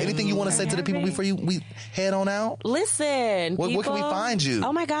having us. Anything you want to say to the people before we head on out? Listen, where can we find you?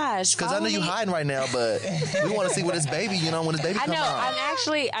 Oh my gosh, because I know you're hiding right now, but we want to see when his baby comes out.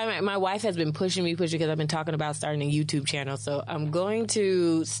 I know. My wife has been pushing me because I've been talking about starting a YouTube channel. So I'm going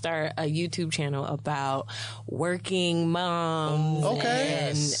to start a YouTube channel about working moms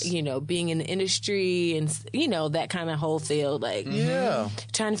and being in the industry and that kind of whole field. Like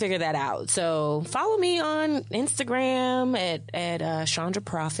trying to figure that out. So follow me on Instagram at Chandra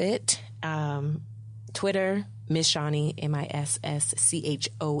Prophet, Twitter, Miss Shani, MISSCHONNIE.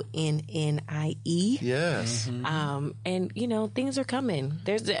 Yes. And things are coming.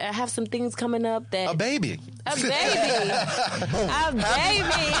 I have some things coming up that a baby. Happy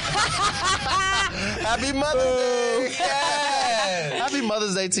Mother's Day. Happy Happy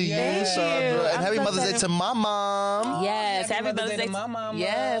Mother's Day to you, Chandra. And happy Mother's Day to my mom. Yes, happy Mother's Day to my mama.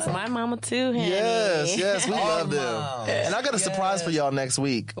 Yes, my mama too, honey. Yes, we love them. And I got a surprise for y'all next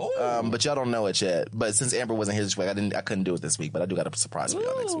week, but y'all don't know it yet. But since Amber wasn't here this week, I couldn't do it this week, but I do got a surprise for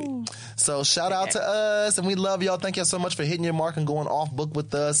y'all next week. So shout out to us, and we love y'all. Thank y'all so much for hitting your mark and going off book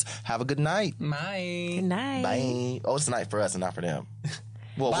with us. Have a good night. Bye. Good night. Bye. Oh, it's tonight for us and not for them.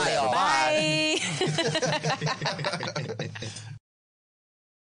 Well, Bye, whatever. Bye.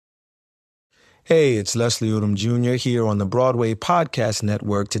 Hey, it's Leslie Odom Jr. here on the Broadway Podcast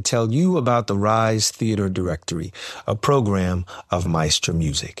Network to tell you about the Rise Theater Directory, a program of Maestro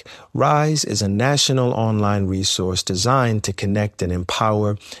Music. Rise is a national online resource designed to connect and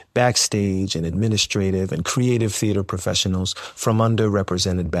empower backstage and administrative and creative theater professionals from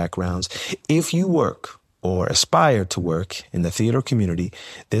underrepresented backgrounds. If you work or aspire to work in the theater community,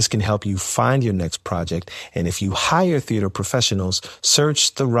 this can help you find your next project. And if you hire theater professionals,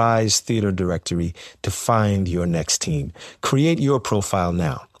 search the Rise Theater Directory to find your next team. Create your profile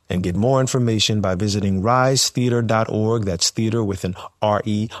now and get more information by visiting risetheater.org. That's theater with an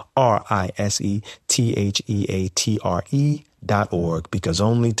RERISETHEATRE.org, because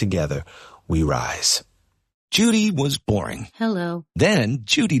only together we rise. Judy was boring. Hello. Then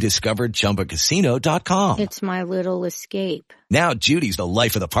Judy discovered ChumbaCasino.com. It's my little escape. Now Judy's the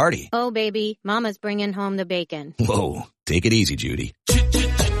life of the party. Oh, baby, mama's bringing home the bacon. Whoa, take it easy, Judy.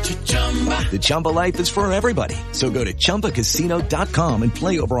 The Chumba life is for everybody. So go to ChumbaCasino.com and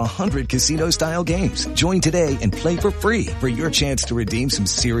play over 100 casino-style games. Join today and play for free for your chance to redeem some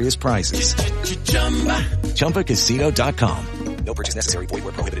serious prizes. ChumbaCasino.com. No purchase necessary. Void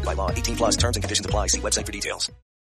where prohibited by law. 18+ terms and conditions apply. See website for details.